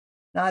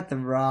 not The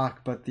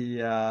Rock, but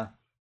the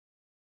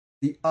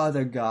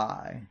other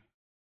guy.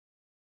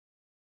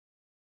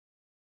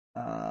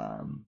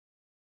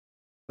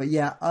 But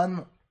yeah,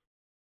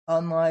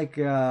 unlike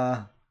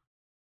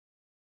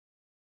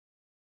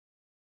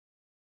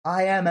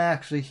I am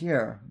actually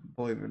here,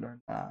 believe it or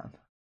not.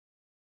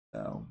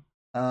 So,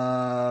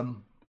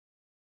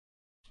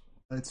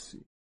 let's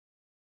see.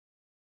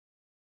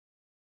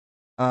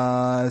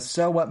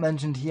 So what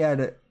mentioned he had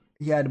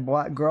a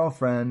black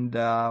girlfriend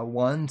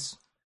once.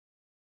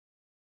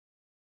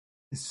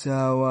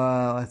 So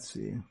let's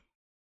see.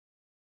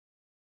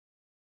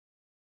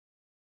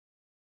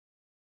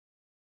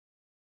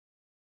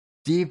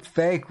 Deep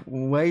fake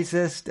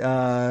racist.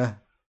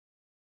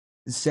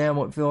 Sam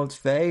Whitfield's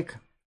fake.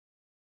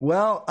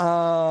 Well,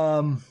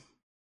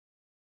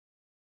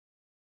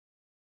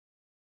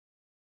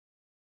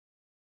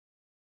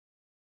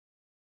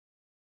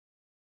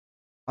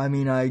 I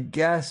mean, I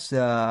guess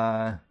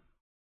I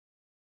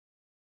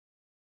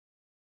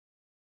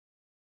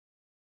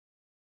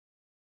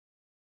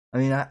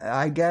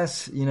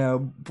guess, you know,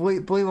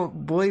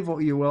 believe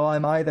what you will.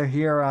 I'm either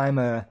here or I'm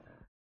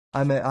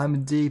a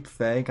deep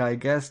fake. I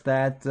guess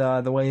that's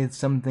the way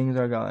some things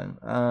are going.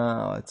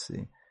 Let's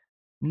see.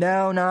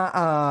 No,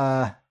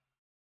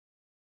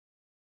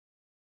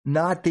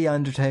 not The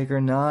Undertaker,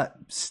 not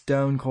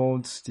Stone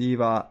Cold Steve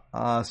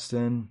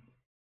Austin.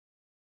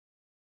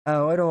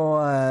 Oh,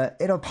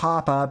 it'll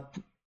pop up.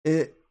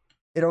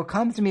 It'll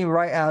come to me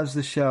right as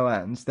the show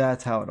ends.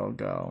 That's how it'll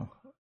go.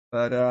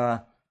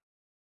 But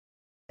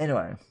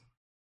anyway,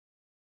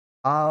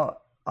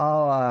 I'll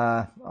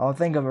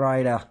think of it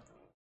right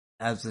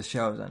as the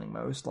show's ending,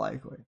 most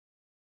likely.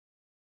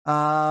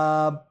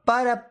 Ba-da-ba-ba-ba-ba.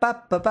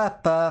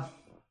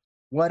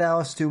 What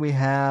else do we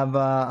have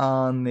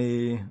on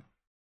the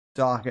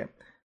docket?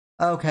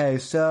 Okay,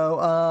 so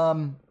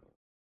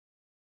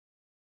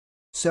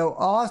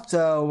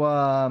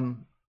also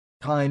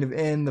kind of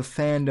in the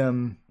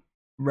fandom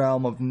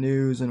realm of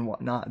news and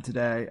whatnot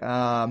today.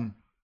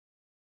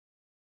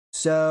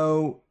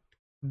 So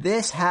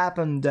this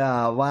happened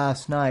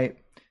last night,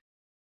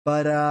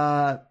 but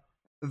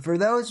for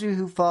those of you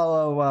who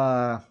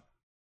follow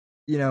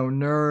you know,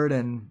 nerd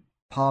and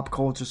pop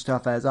culture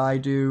stuff as I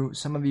do,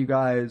 some of you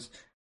guys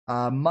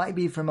might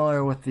be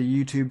familiar with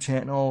the YouTube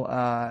channel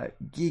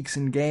Geeks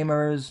and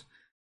Gamers.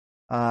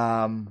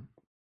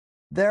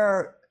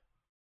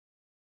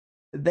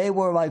 They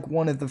were like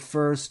one of the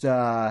first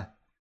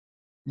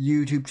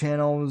YouTube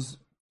channels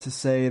to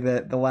say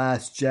that The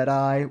Last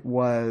Jedi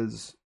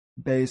was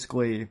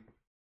basically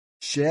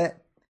shit,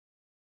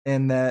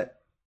 and that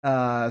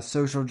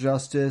social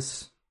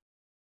justice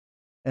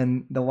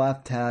and the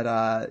left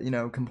had you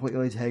know,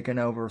 completely taken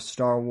over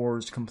Star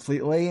Wars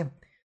completely,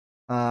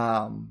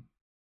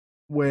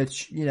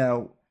 which, you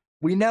know,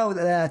 we know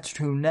that that's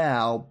true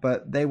now,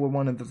 but they were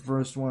one of the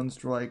first ones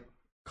to like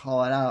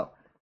call it out.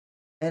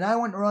 And I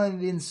wouldn't really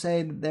even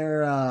say that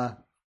they're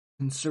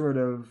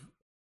conservative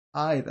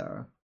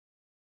either.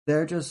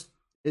 They're just,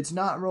 it's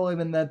not really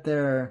even that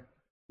they're,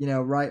 you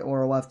know, right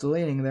or left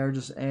leaning. They're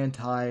just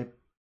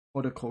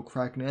anti-political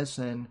correctness,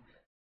 and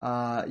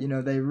you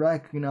know, they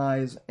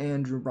recognize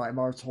Andrew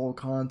Breitbart's whole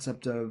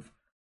concept of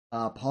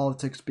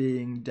politics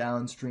being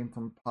downstream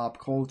from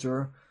pop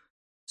culture.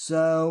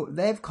 So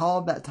they've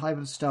called that type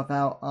of stuff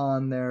out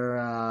on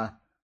their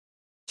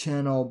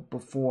channel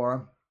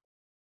before,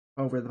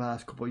 over the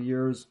past couple of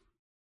years.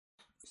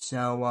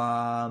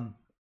 So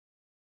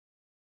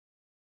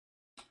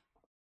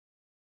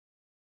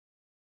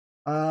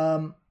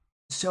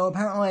so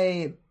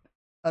apparently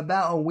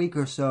about a week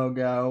or so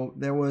ago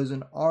there was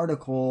an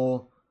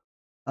article,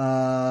 or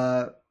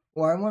I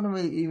wouldn't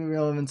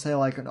even say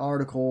like an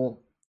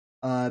article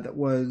that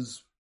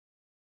was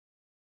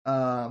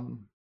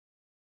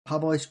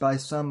published by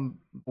some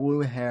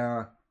blue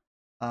hair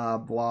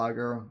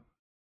blogger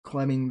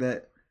claiming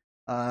that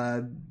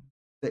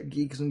that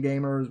Geeks and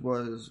Gamers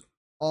was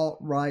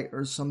alt-right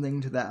or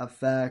something to that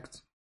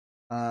effect.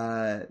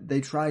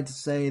 They tried to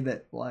say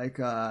that like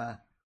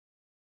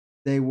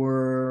they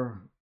were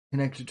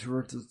connected to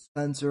Richard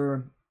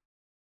Spencer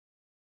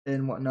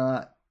and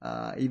whatnot,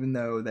 even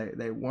though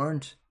they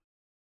weren't.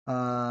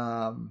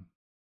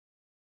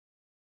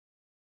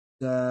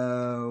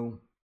 So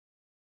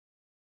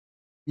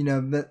you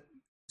know that.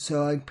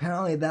 So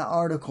apparently that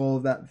article,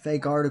 that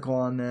fake article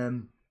on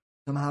them,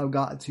 somehow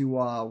got to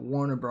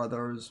Warner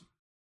Brothers,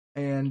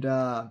 and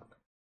the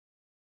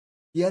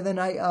other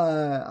night,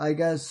 I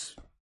guess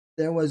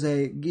there was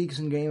a Geeks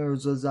and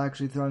Gamers was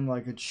actually throwing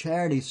like a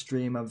charity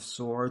stream of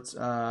sorts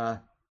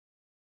to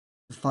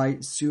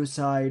fight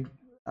suicide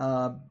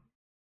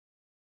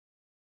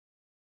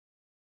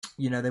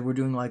they were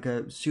doing like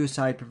a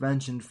suicide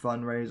prevention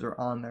fundraiser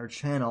on their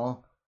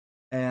channel,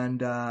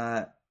 and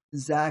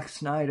Zack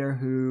Snyder,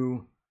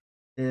 who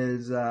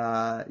is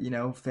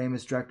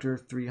famous director,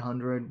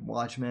 300,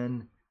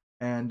 Watchmen,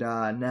 and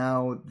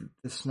now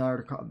the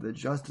Snyder Cut, the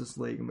Justice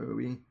League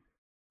movie.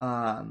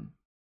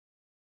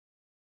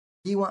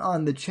 He went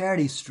on the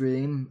charity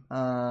stream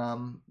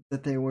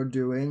that they were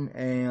doing,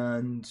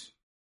 and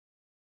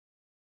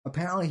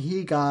apparently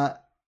he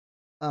got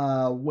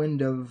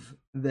wind of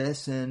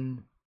this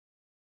and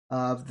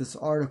of this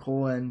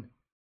article and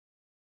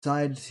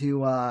decided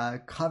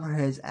to cover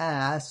his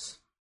ass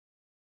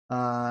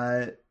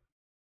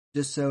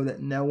just so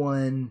that no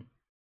one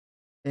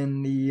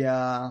in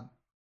the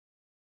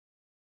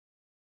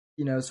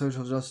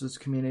social justice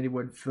community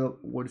would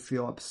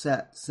feel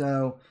upset.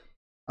 So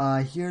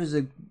here's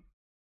a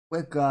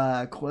quick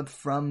clip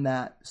from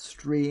that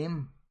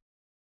stream.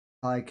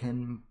 I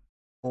can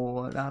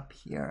pull it up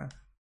here.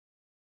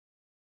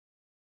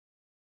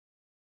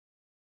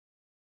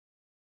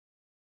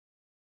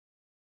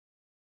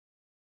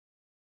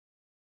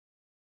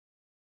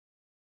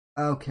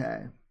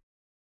 Okay.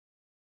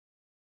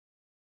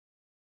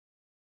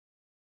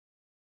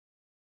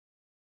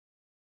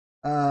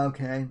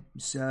 Okay,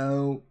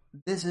 so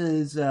this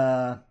is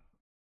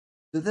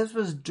this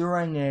was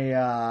during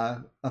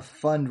a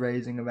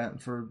fundraising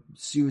event for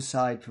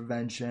suicide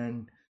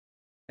prevention,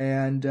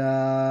 and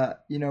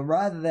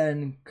rather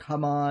than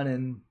come on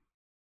and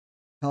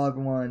tell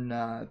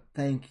everyone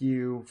thank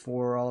you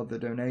for all of the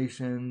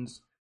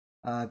donations,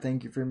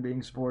 thank you for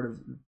being supportive,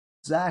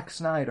 Zack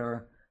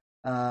Snyder,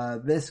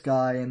 this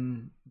guy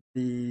in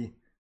the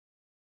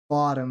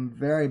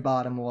very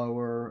bottom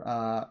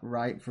lower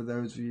right, for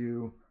those of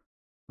you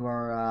who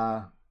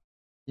are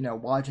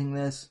watching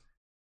this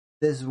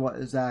is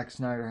what Zack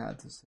Snyder had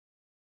to say,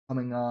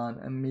 coming on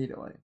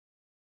immediately.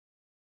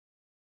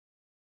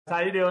 How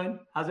you doing?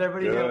 How's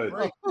everybody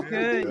doing?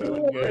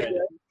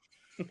 Good.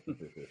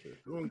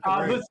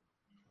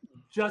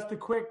 Just a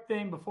quick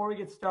thing before we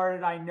get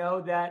started. I know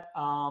that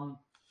on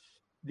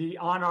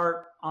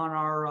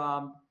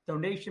our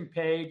donation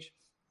page,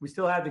 we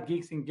still have the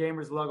Geeks and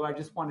Gamers logo. I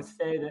just want to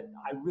say that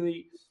I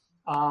really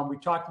we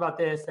talked about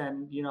this,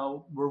 and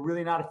we're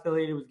really not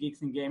affiliated with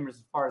Geeks and Gamers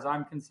as far as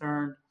I'm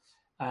concerned,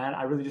 and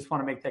I really just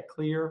want to make that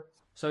clear.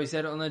 So he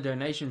said on the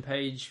donation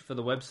page for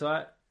the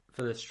website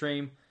for the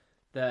stream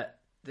that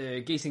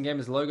the Geeks and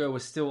Gamers logo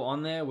was still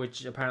on there,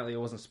 which apparently it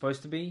wasn't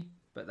supposed to be.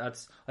 But I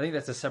think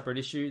that's a separate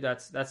issue.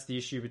 That's the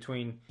issue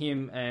between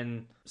him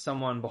and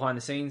someone behind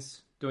the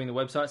scenes doing the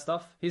website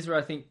stuff. Here's where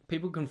I think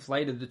people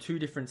conflated the two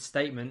different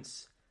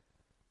statements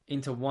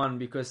into one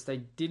because they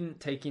didn't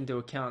take into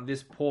account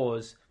this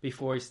pause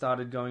before he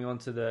started going on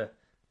to the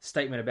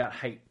statement about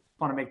hate.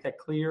 I want to make that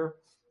clear.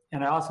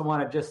 And I also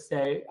want to just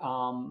say,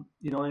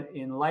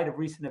 in light of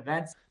recent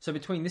events. So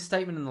between this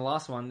statement and the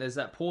last one, there's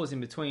that pause in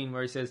between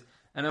where he says,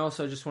 and I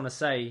also just want to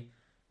say,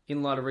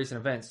 in light of recent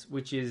events,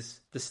 which is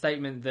the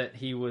statement that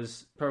he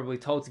was probably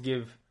told to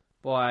give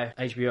by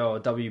HBO or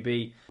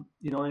WB.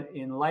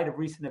 In light of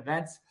recent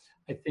events,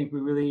 I think we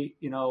really,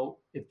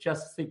 if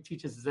Justice League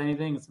teaches us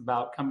anything, it's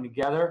about coming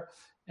together,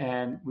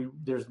 and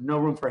there's no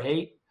room for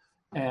hate.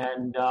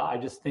 And I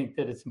just think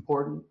that it's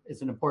important.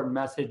 It's an important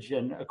message.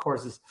 And of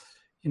course, as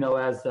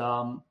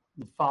the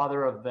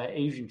father of the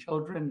Asian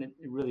children, it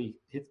really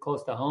hits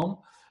close to home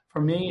for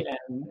me.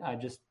 And I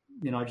just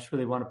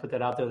really want to put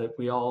that out there that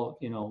we all,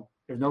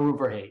 there's no room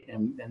for hate.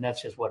 And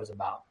that's just what it's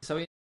about.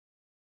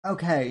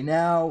 Okay,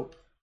 now,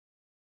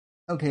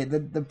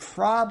 the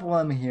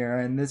problem here,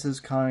 and this is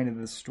kind of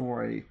the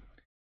story,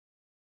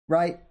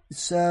 right?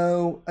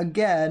 So,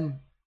 again,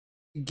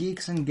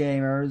 Geeks and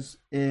Gamers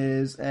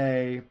is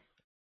a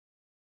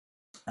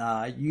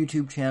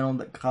YouTube channel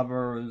that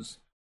covers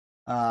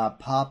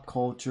pop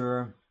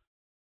culture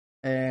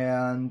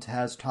and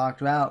has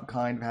talked about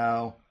kind of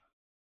how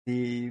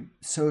the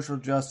social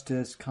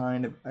justice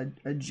kind of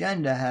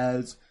agenda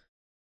has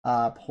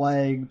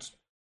plagued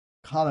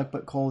comic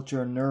book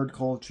culture, nerd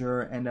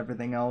culture, and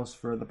everything else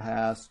for the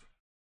past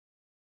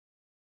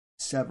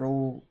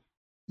several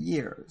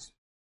years,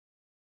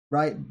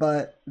 right?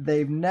 But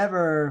they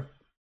don't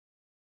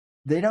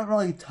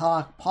really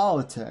talk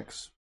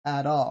politics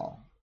at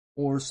all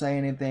or say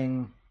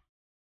anything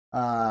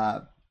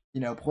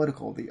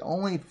political. The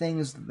only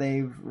things that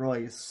they've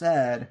really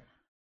said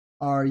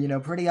are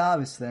pretty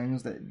obvious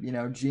things, that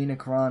Gina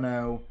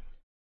Carano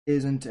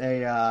isn't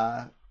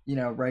a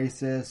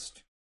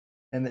racist,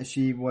 and that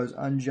she was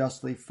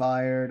unjustly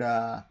fired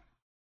by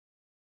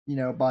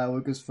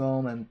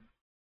Lucasfilm, and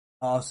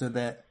also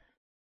that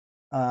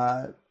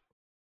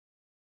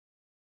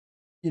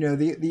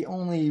the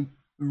only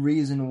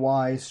reason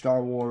why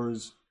Star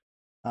Wars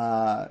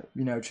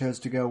chose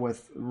to go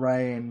with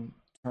Rey and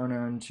turn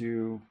her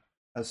into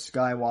a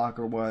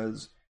Skywalker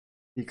was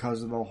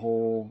because of the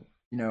whole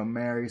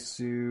Mary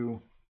Sue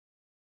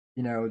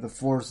the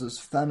Force's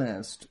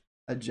feminist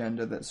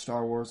agenda that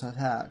Star Wars has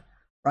had,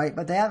 right?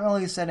 But they haven't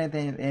really said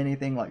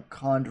anything like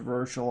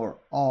controversial or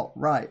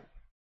alt-right.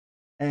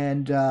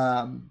 And,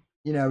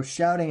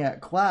 Shouting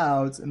at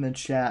Clouds in the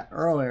chat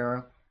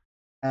earlier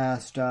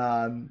asked,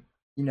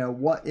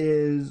 what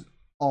is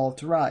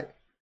alt-right?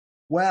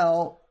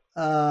 Well,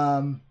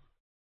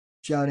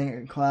 Shouting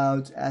at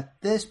Clouds,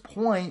 at this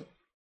point,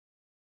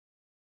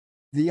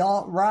 the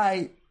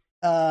alt-right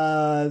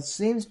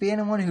seems to be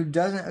anyone who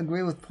doesn't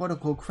agree with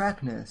political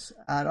correctness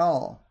at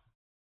all.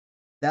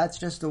 That's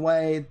just the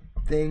way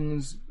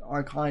things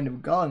are kind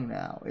of going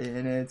now.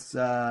 And it's,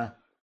 it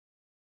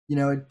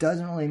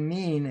doesn't really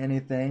mean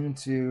anything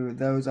to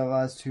those of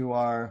us who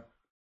are,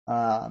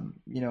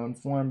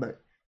 informed. But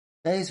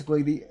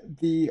basically,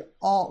 the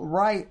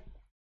alt-right,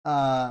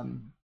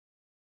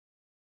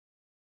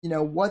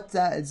 what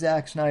that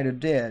Zack Snyder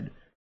did,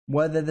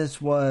 whether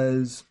this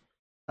was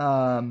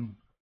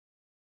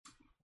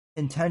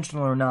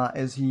intentional or not,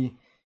 is he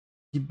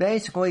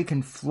basically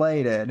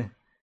conflated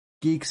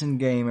Geeks and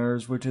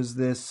Gamers, which is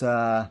this,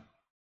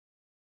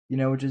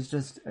 which is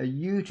just a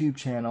YouTube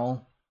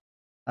channel,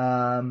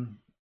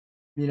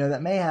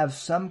 that may have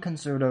some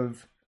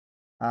conservative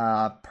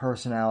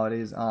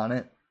personalities on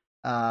it,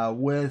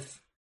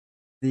 with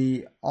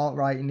the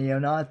alt-right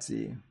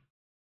neo-Nazi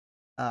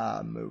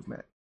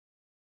movement.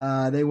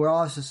 They were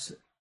also,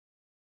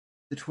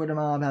 the Twitter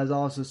mob has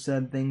also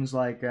said things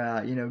like,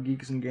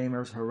 Geeks and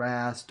Gamers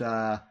harassed,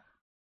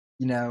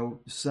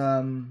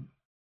 some,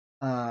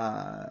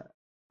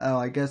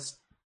 I guess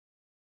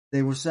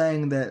they were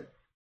saying that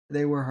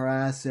they were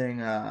harassing,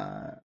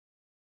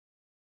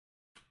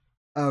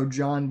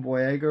 John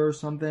Boyega or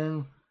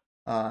something,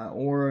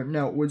 or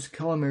no, it was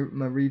Kelly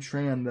Marie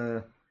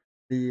Tran,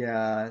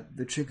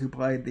 the chick who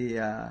played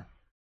the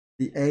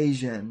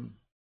Asian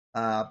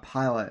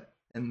pilot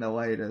in the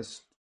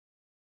latest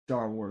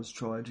Star Wars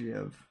trilogy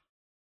of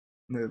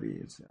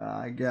movies.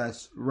 I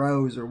guess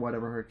Rose or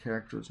whatever her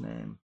character's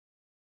name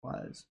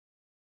was.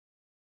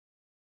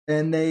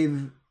 And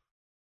they've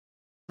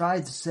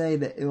tried to say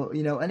that,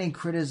 any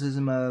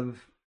criticism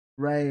of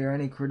Rey or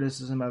any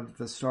criticism of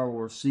the Star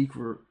Wars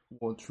sequel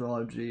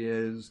trilogy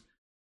is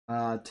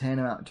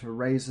tantamount to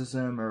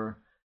racism or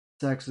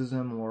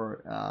sexism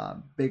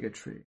or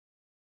bigotry.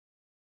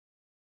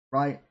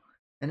 Right?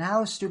 And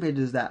how stupid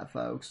is that,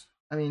 folks?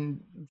 I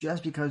mean,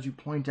 just because you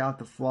point out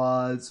the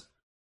flaws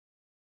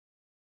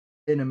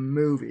in a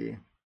movie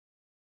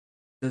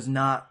does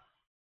not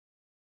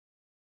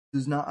a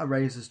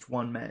racist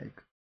one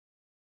make.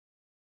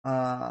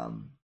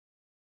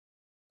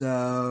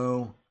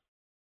 So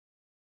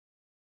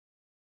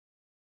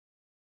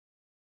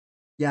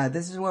yeah,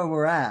 this is where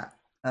we're at.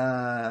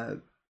 Now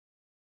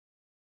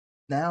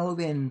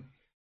even,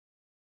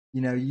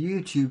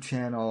 YouTube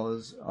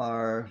channels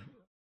are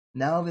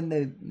now even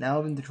the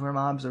Twitter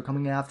mobs are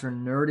coming after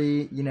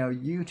nerdy,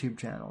 YouTube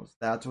channels.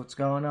 That's what's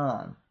going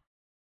on.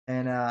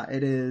 And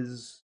it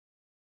is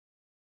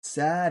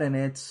sad and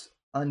it's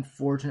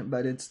unfortunate,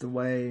 but it's the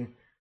way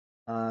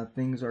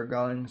things are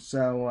going.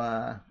 So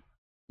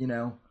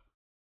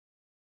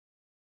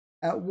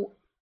at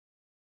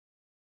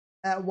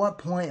what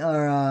point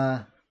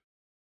are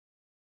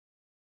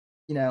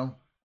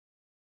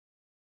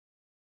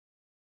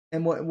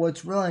and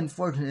what's really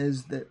unfortunate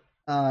is that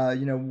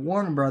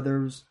Warner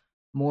Brothers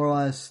more or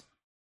less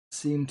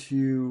seem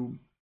to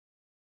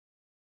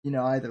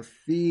either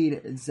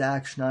feed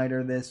Zack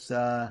Snyder this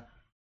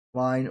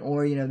line,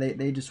 or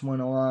they just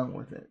went along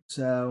with it.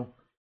 So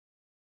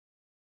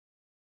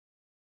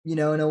in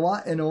a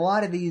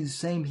lot of these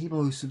same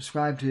people who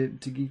subscribe to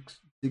Geeks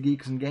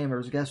and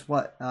Gamers, guess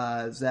what,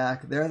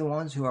 Zach? They're the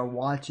ones who are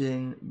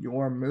watching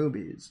your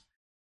movies.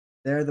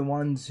 They're the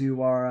ones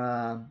who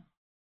are,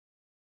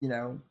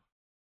 who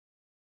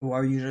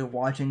are usually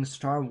watching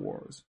Star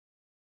Wars.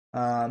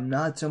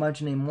 Not so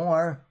much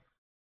anymore,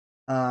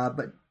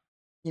 but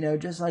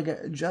just like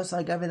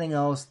everything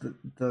else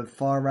the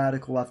far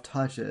radical left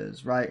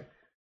touches, right?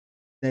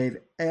 They've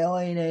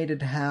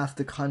alienated half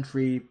the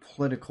country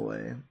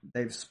politically.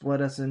 They've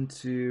split us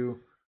into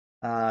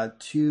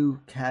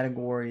two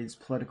categories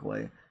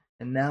politically,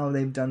 and now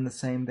they've done the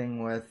same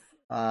thing with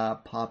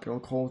popular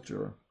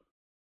culture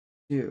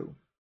too.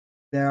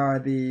 There are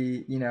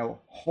the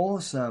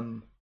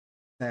wholesome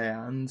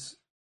fans,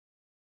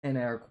 in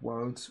air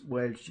quotes,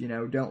 which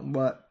don't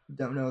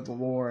know the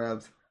lore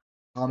of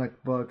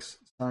comic books,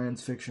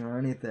 science fiction, or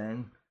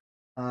anything.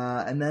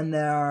 And then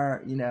there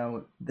are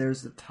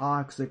there's the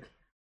toxic,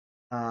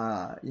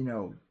 there's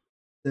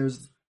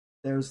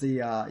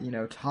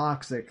the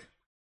toxic,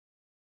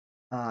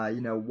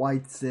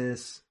 white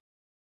cis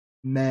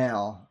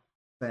male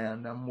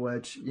fandom,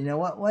 which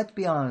let's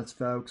be honest,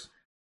 folks.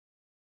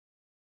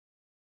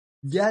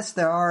 Yes,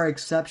 there are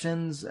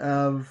exceptions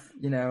of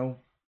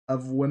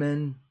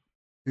women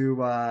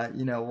who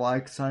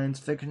like science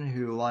fiction,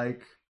 who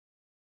like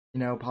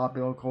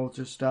popular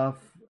culture stuff,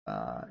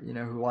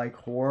 who like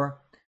horror,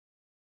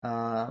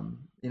 who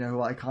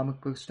like comic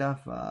book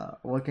stuff.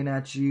 Looking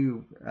at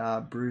you,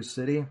 Bruce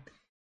City.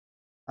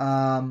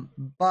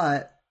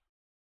 But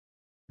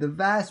the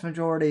vast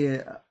majority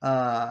of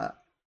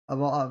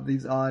all of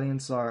these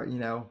audience are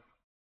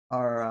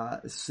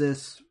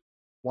cis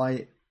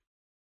white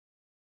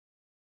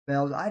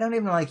males. I don't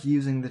even like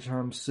using the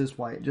term cis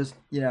white, just,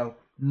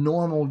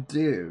 normal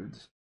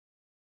dudes.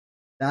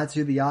 That's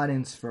who the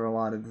audience for a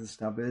lot of this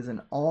stuff is.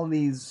 And all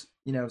these,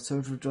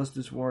 social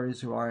justice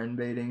warriors who are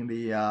invading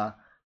the,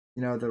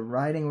 the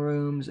writing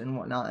rooms and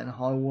whatnot in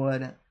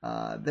Hollywood,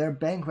 they're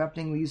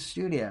bankrupting these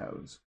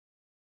studios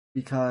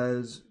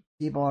because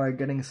people are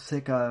getting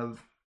sick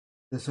of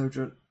the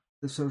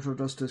social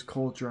justice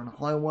culture in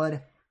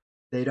Hollywood.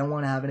 They don't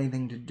want to have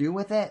anything to do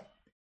with it.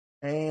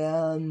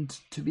 And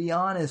to be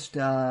honest,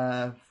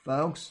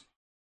 folks,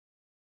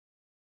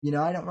 I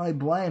don't really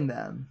blame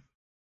them.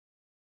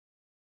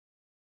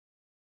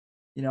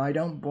 I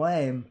don't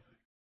blame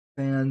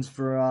fans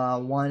for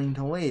wanting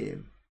to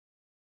leave.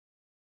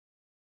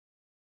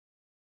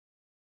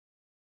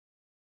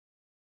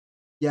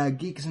 Yeah,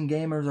 geeks and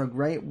gamers are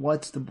great.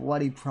 What's the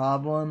bloody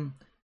problem?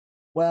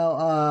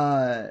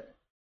 Well,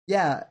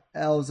 yeah,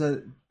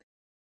 Elsa,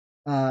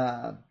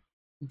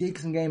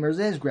 geeks and gamers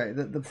is great.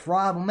 The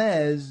problem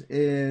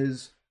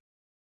is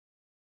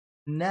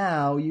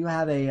now you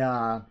have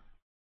a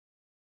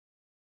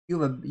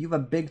you have a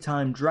big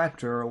time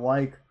director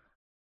like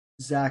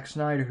Zack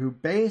Snyder who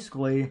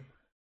basically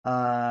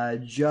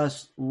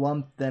just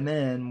lumped them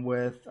in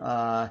with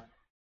white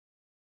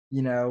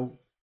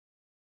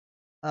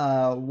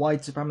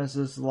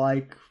supremacists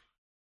like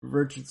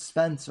Richard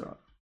Spencer.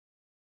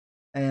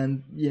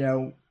 And,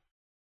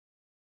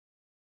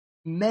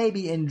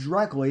 maybe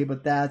indirectly,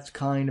 but that's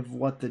kind of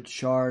what the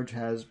charge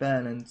has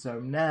been. And so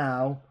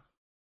now,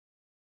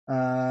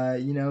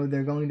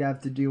 they're going to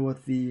have to deal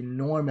with the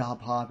normal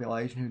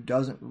population who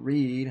doesn't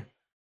read,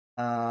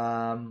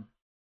 of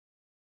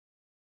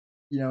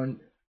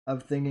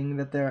thinking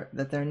that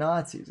they're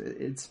Nazis.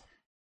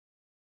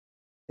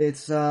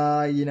 It's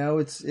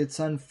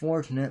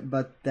unfortunate,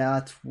 but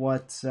that's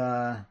what's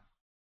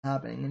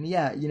happening. And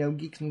yeah,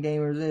 Geeks and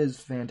Gamers is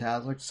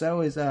fantastic.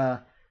 So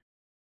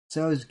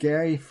is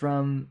Gary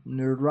from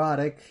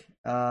Nerdrotic.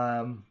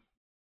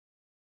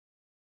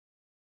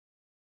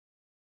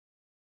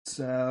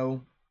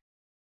 So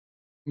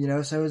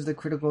is the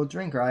Critical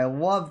Drinker. I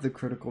love the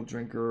Critical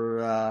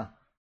Drinker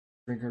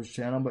Drinker's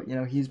channel, but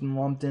he's been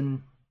lumped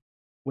in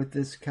with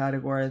this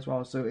category as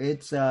well. So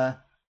it's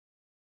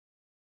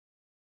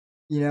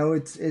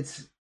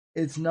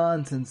it's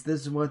nonsense.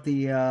 This is what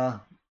the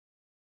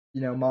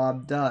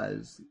mob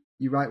does.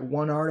 You write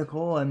one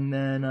article and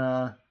then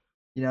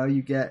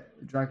you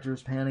get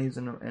director's panties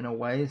in a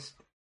waist,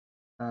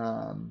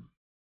 and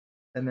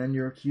then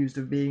you're accused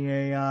of being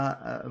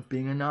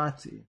a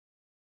Nazi.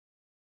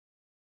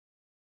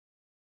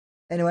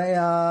 Anyway,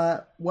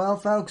 well,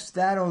 folks,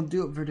 that'll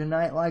do it for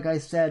tonight. Like I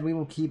said, we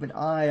will keep an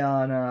eye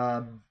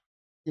on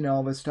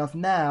all this stuff.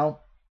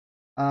 Now,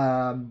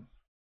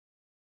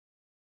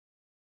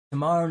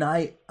 tomorrow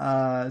night,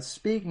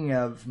 speaking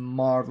of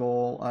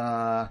Marvel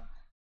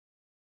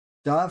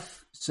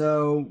stuff,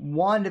 so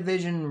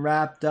WandaVision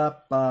wrapped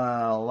up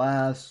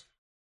last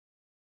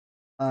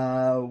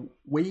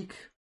week,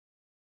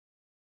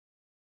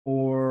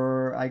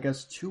 or I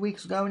guess 2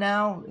 weeks ago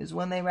now is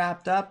when they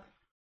wrapped up.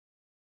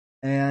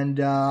 And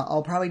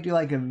I'll probably do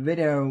like a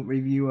video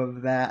review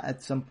of that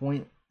at some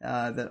point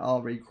that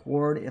I'll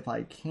record if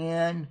I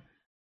can.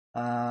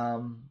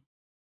 And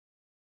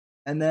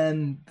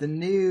then the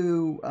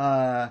new,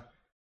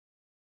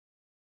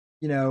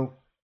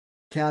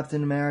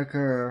 Captain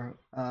America,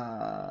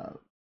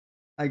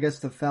 I guess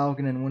the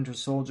Falcon and Winter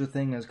Soldier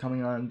thing is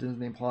coming on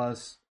Disney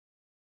Plus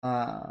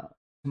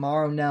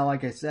tomorrow. Now,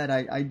 like I said,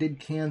 I did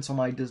cancel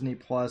my Disney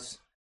Plus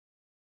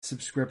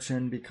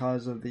subscription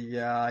because of the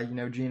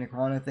Gina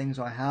Carano thing,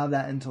 so I have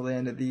that until the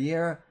end of the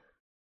year.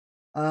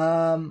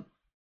 In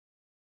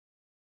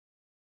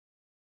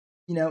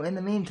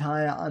the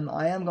meantime,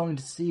 I am going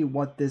to see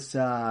what this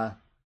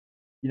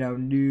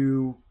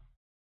new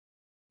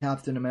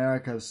Captain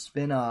America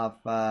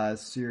spin-off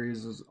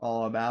series is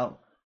all about.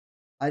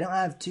 I don't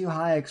have too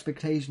high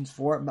expectations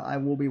for it, but I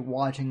will be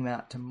watching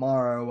that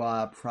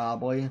tomorrow,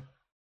 probably.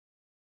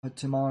 But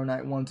tomorrow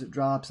night once it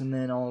drops, and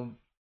then I'll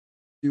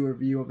do a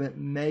review of it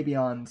maybe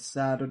on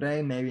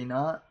Saturday, maybe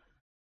not.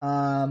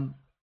 But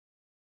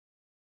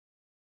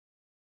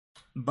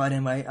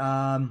anyway,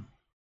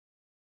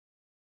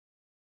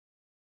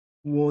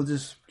 we'll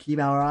just keep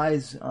our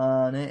eyes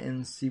on it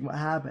and see what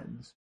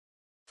happens.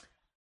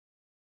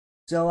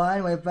 So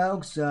anyway,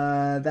 folks,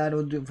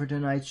 that'll do it for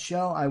tonight's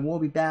show. I will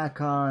be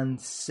back on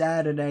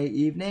Saturday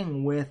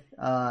evening with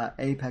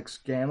Apex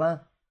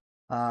Gamma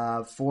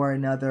for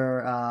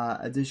another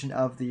edition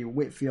of the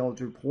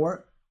Whitfield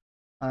Report.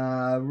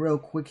 Real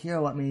quick here,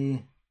 let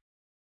me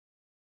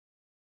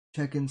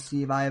check and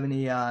see if I have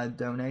any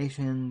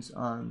donations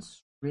on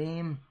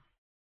stream,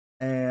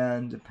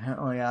 and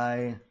apparently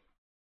I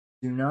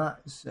do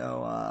not.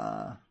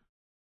 So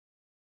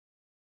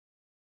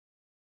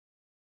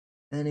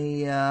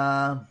any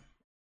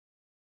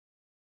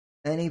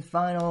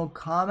final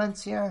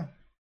comments here?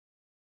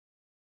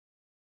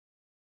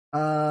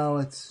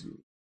 Let's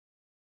see.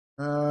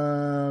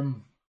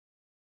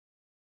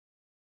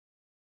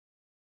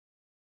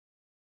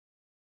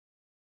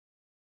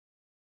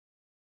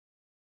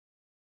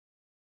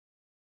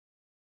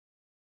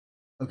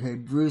 Okay,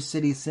 Bruce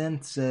City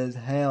Synth says,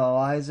 "Hey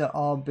Eliza,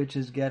 all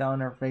bitches get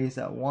on her face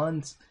at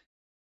once."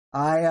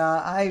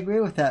 I agree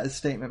with that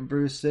statement,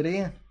 Bruce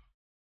City.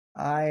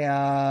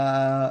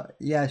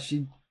 Yeah,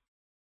 she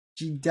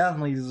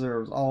definitely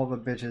deserves all the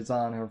bitches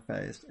on her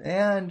face,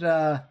 and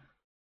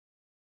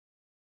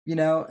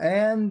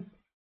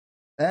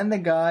and the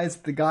guys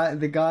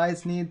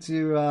need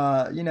to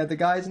the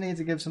guys need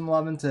to give some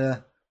loving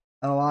to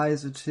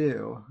Eliza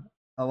too.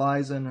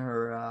 Eliza in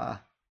her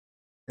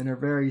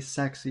very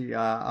sexy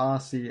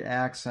Aussie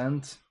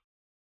accent.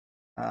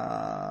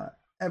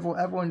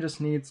 Everyone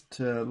just needs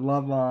to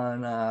love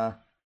on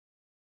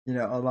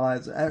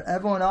Eliza.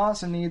 Everyone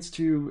also needs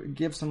to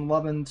give some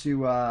loving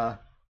to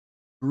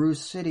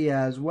Bruce City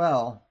as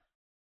well.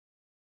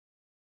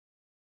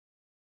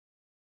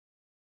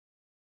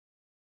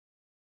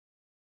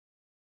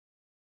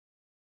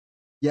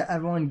 Yeah,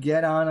 everyone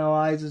get on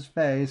Eliza's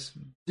face.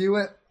 Do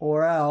it,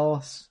 or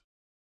else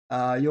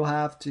you'll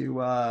have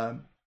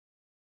to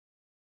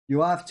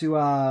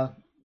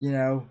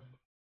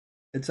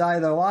it's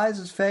either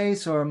Eliza's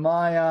face or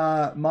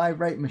my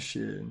rape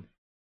machine.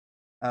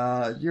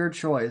 Your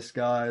choice,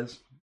 guys.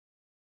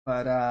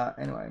 But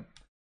anyway.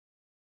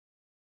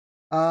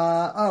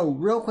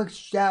 Real quick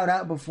shout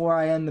out before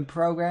I end the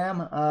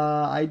program.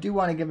 I do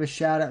want to give a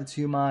shout out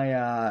to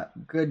my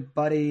good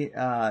buddy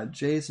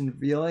Jason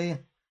Veely,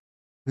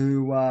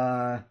 who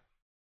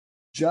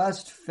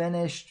just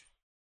finished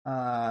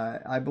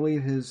I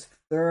believe his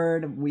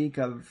third week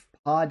of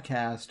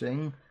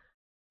podcasting.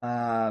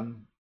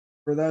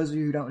 For those of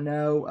you who don't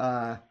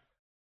know,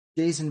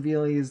 Jason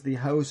Veely is the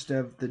host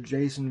of the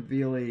Jason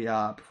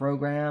Veely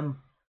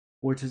program,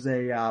 which is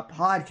a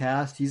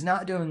podcast. He's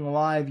not doing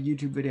live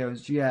YouTube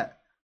videos yet,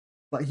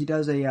 but he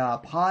does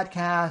a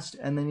podcast,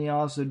 and then he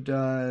also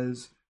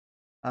does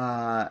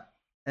a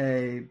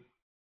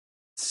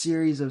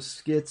series of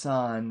skits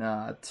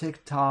on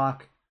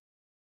TikTok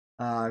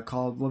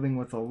called Living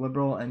with a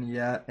Liberal. And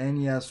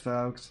yes,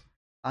 folks,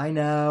 I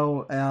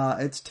know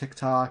it's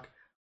TikTok.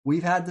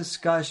 We've had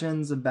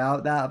discussions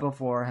about that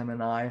before, him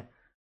and I,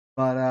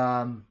 but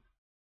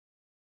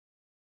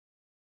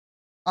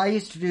I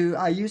used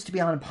to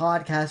be on a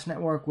podcast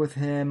network with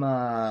him.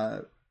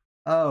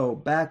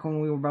 Back when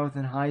we were both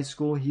in high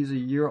school. He's a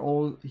year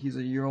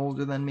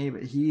older than me,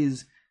 but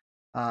he's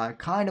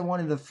kind of one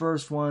of the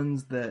first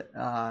ones that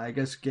I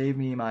guess gave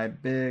me my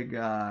big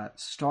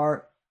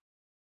start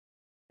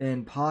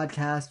in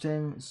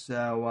podcasting.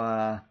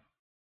 So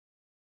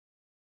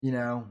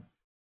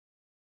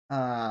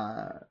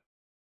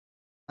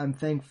I'm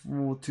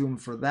thankful to him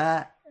for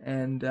that,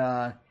 and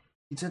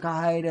he took a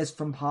hiatus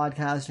from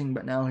podcasting,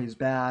 but now he's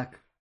back.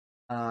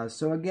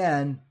 So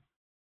again,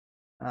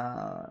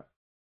 that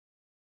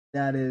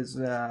is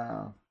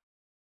the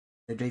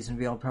Jason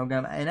Veely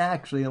program. And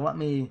actually, let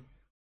me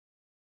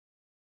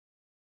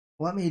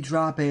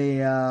drop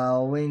a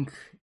link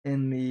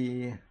in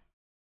the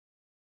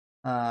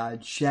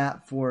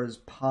chat for his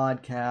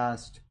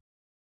podcast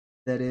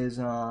that is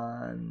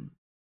on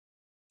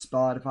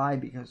Spotify,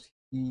 because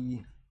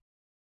he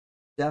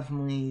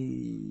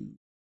definitely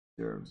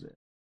deserves it.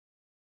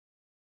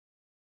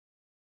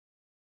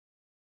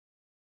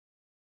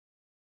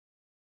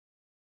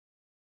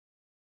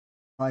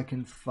 I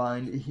can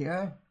find it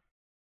here.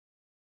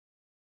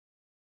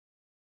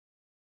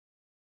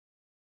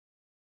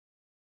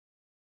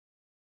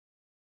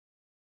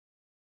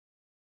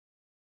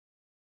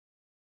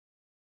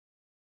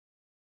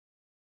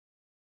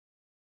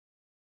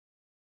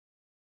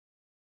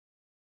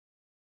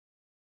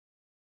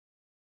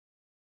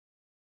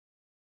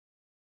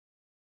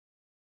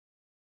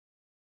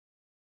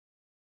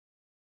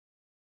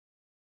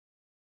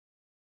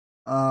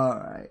 All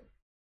right.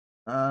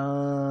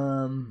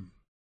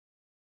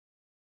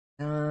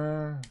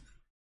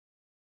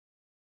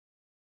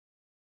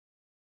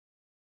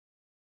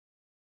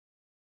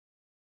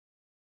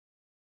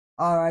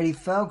 Alrighty,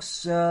 folks.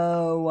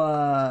 So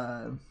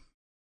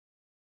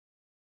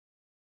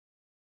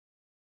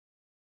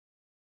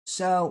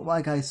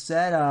like I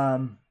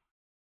said,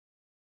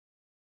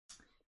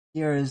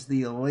 here is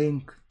the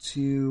link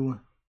to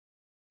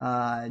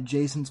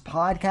Jason's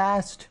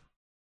podcast.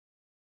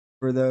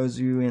 For those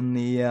of you in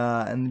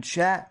the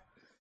chat,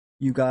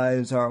 you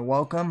guys are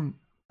welcome.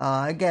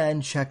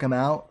 Again, check him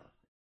out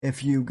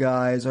if you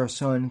guys are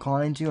so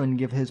inclined to, and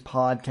give his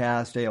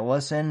podcast a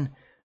listen.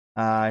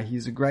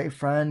 He's a great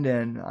friend,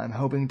 and I'm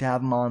hoping to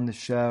have him on the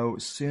show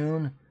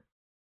soon.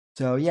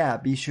 So yeah,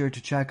 be sure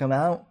to check him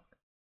out.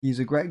 He's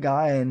a great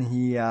guy, and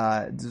he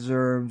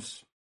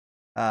deserves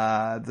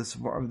the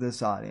support of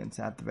this audience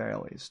at the very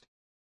least.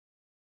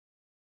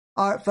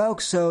 Alright,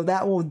 folks, so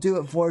that will do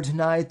it for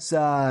tonight's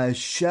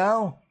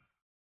show.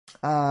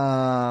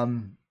 I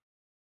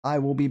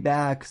will be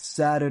back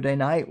Saturday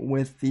night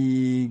with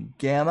the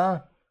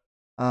Gamma.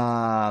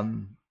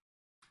 And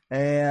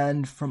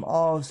from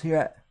all of us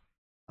here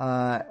at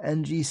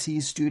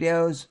NGC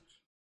Studios,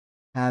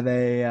 have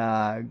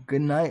a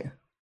good night.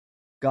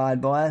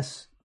 God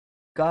bless.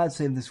 God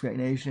save this great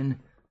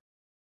nation.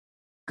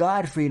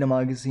 God, freedom,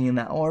 legacy in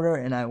that order,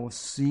 and I will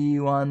see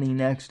you on the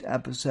next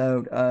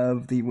episode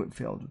of the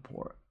Whitfield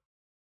Report.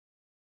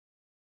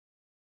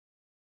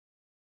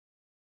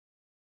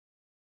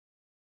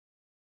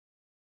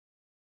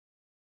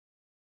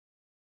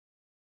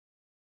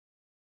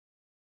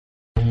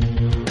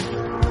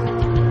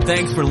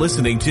 Thanks for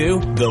listening to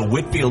The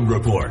Whitfield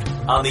Report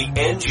on the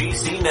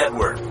NGC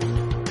Network.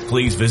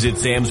 Please visit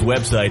Sam's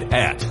website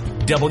at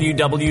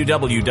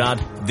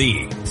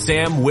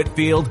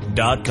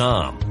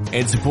www.thesamwhitfield.com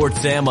and support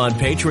Sam on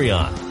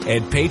Patreon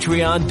at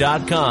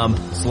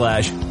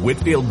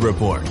patreon.com/Whitfield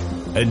Report.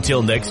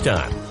 Until next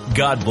time,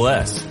 God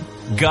bless,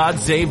 God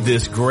save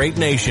this great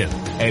nation,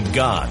 and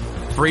God,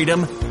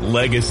 freedom,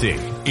 legacy,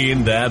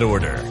 in that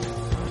order.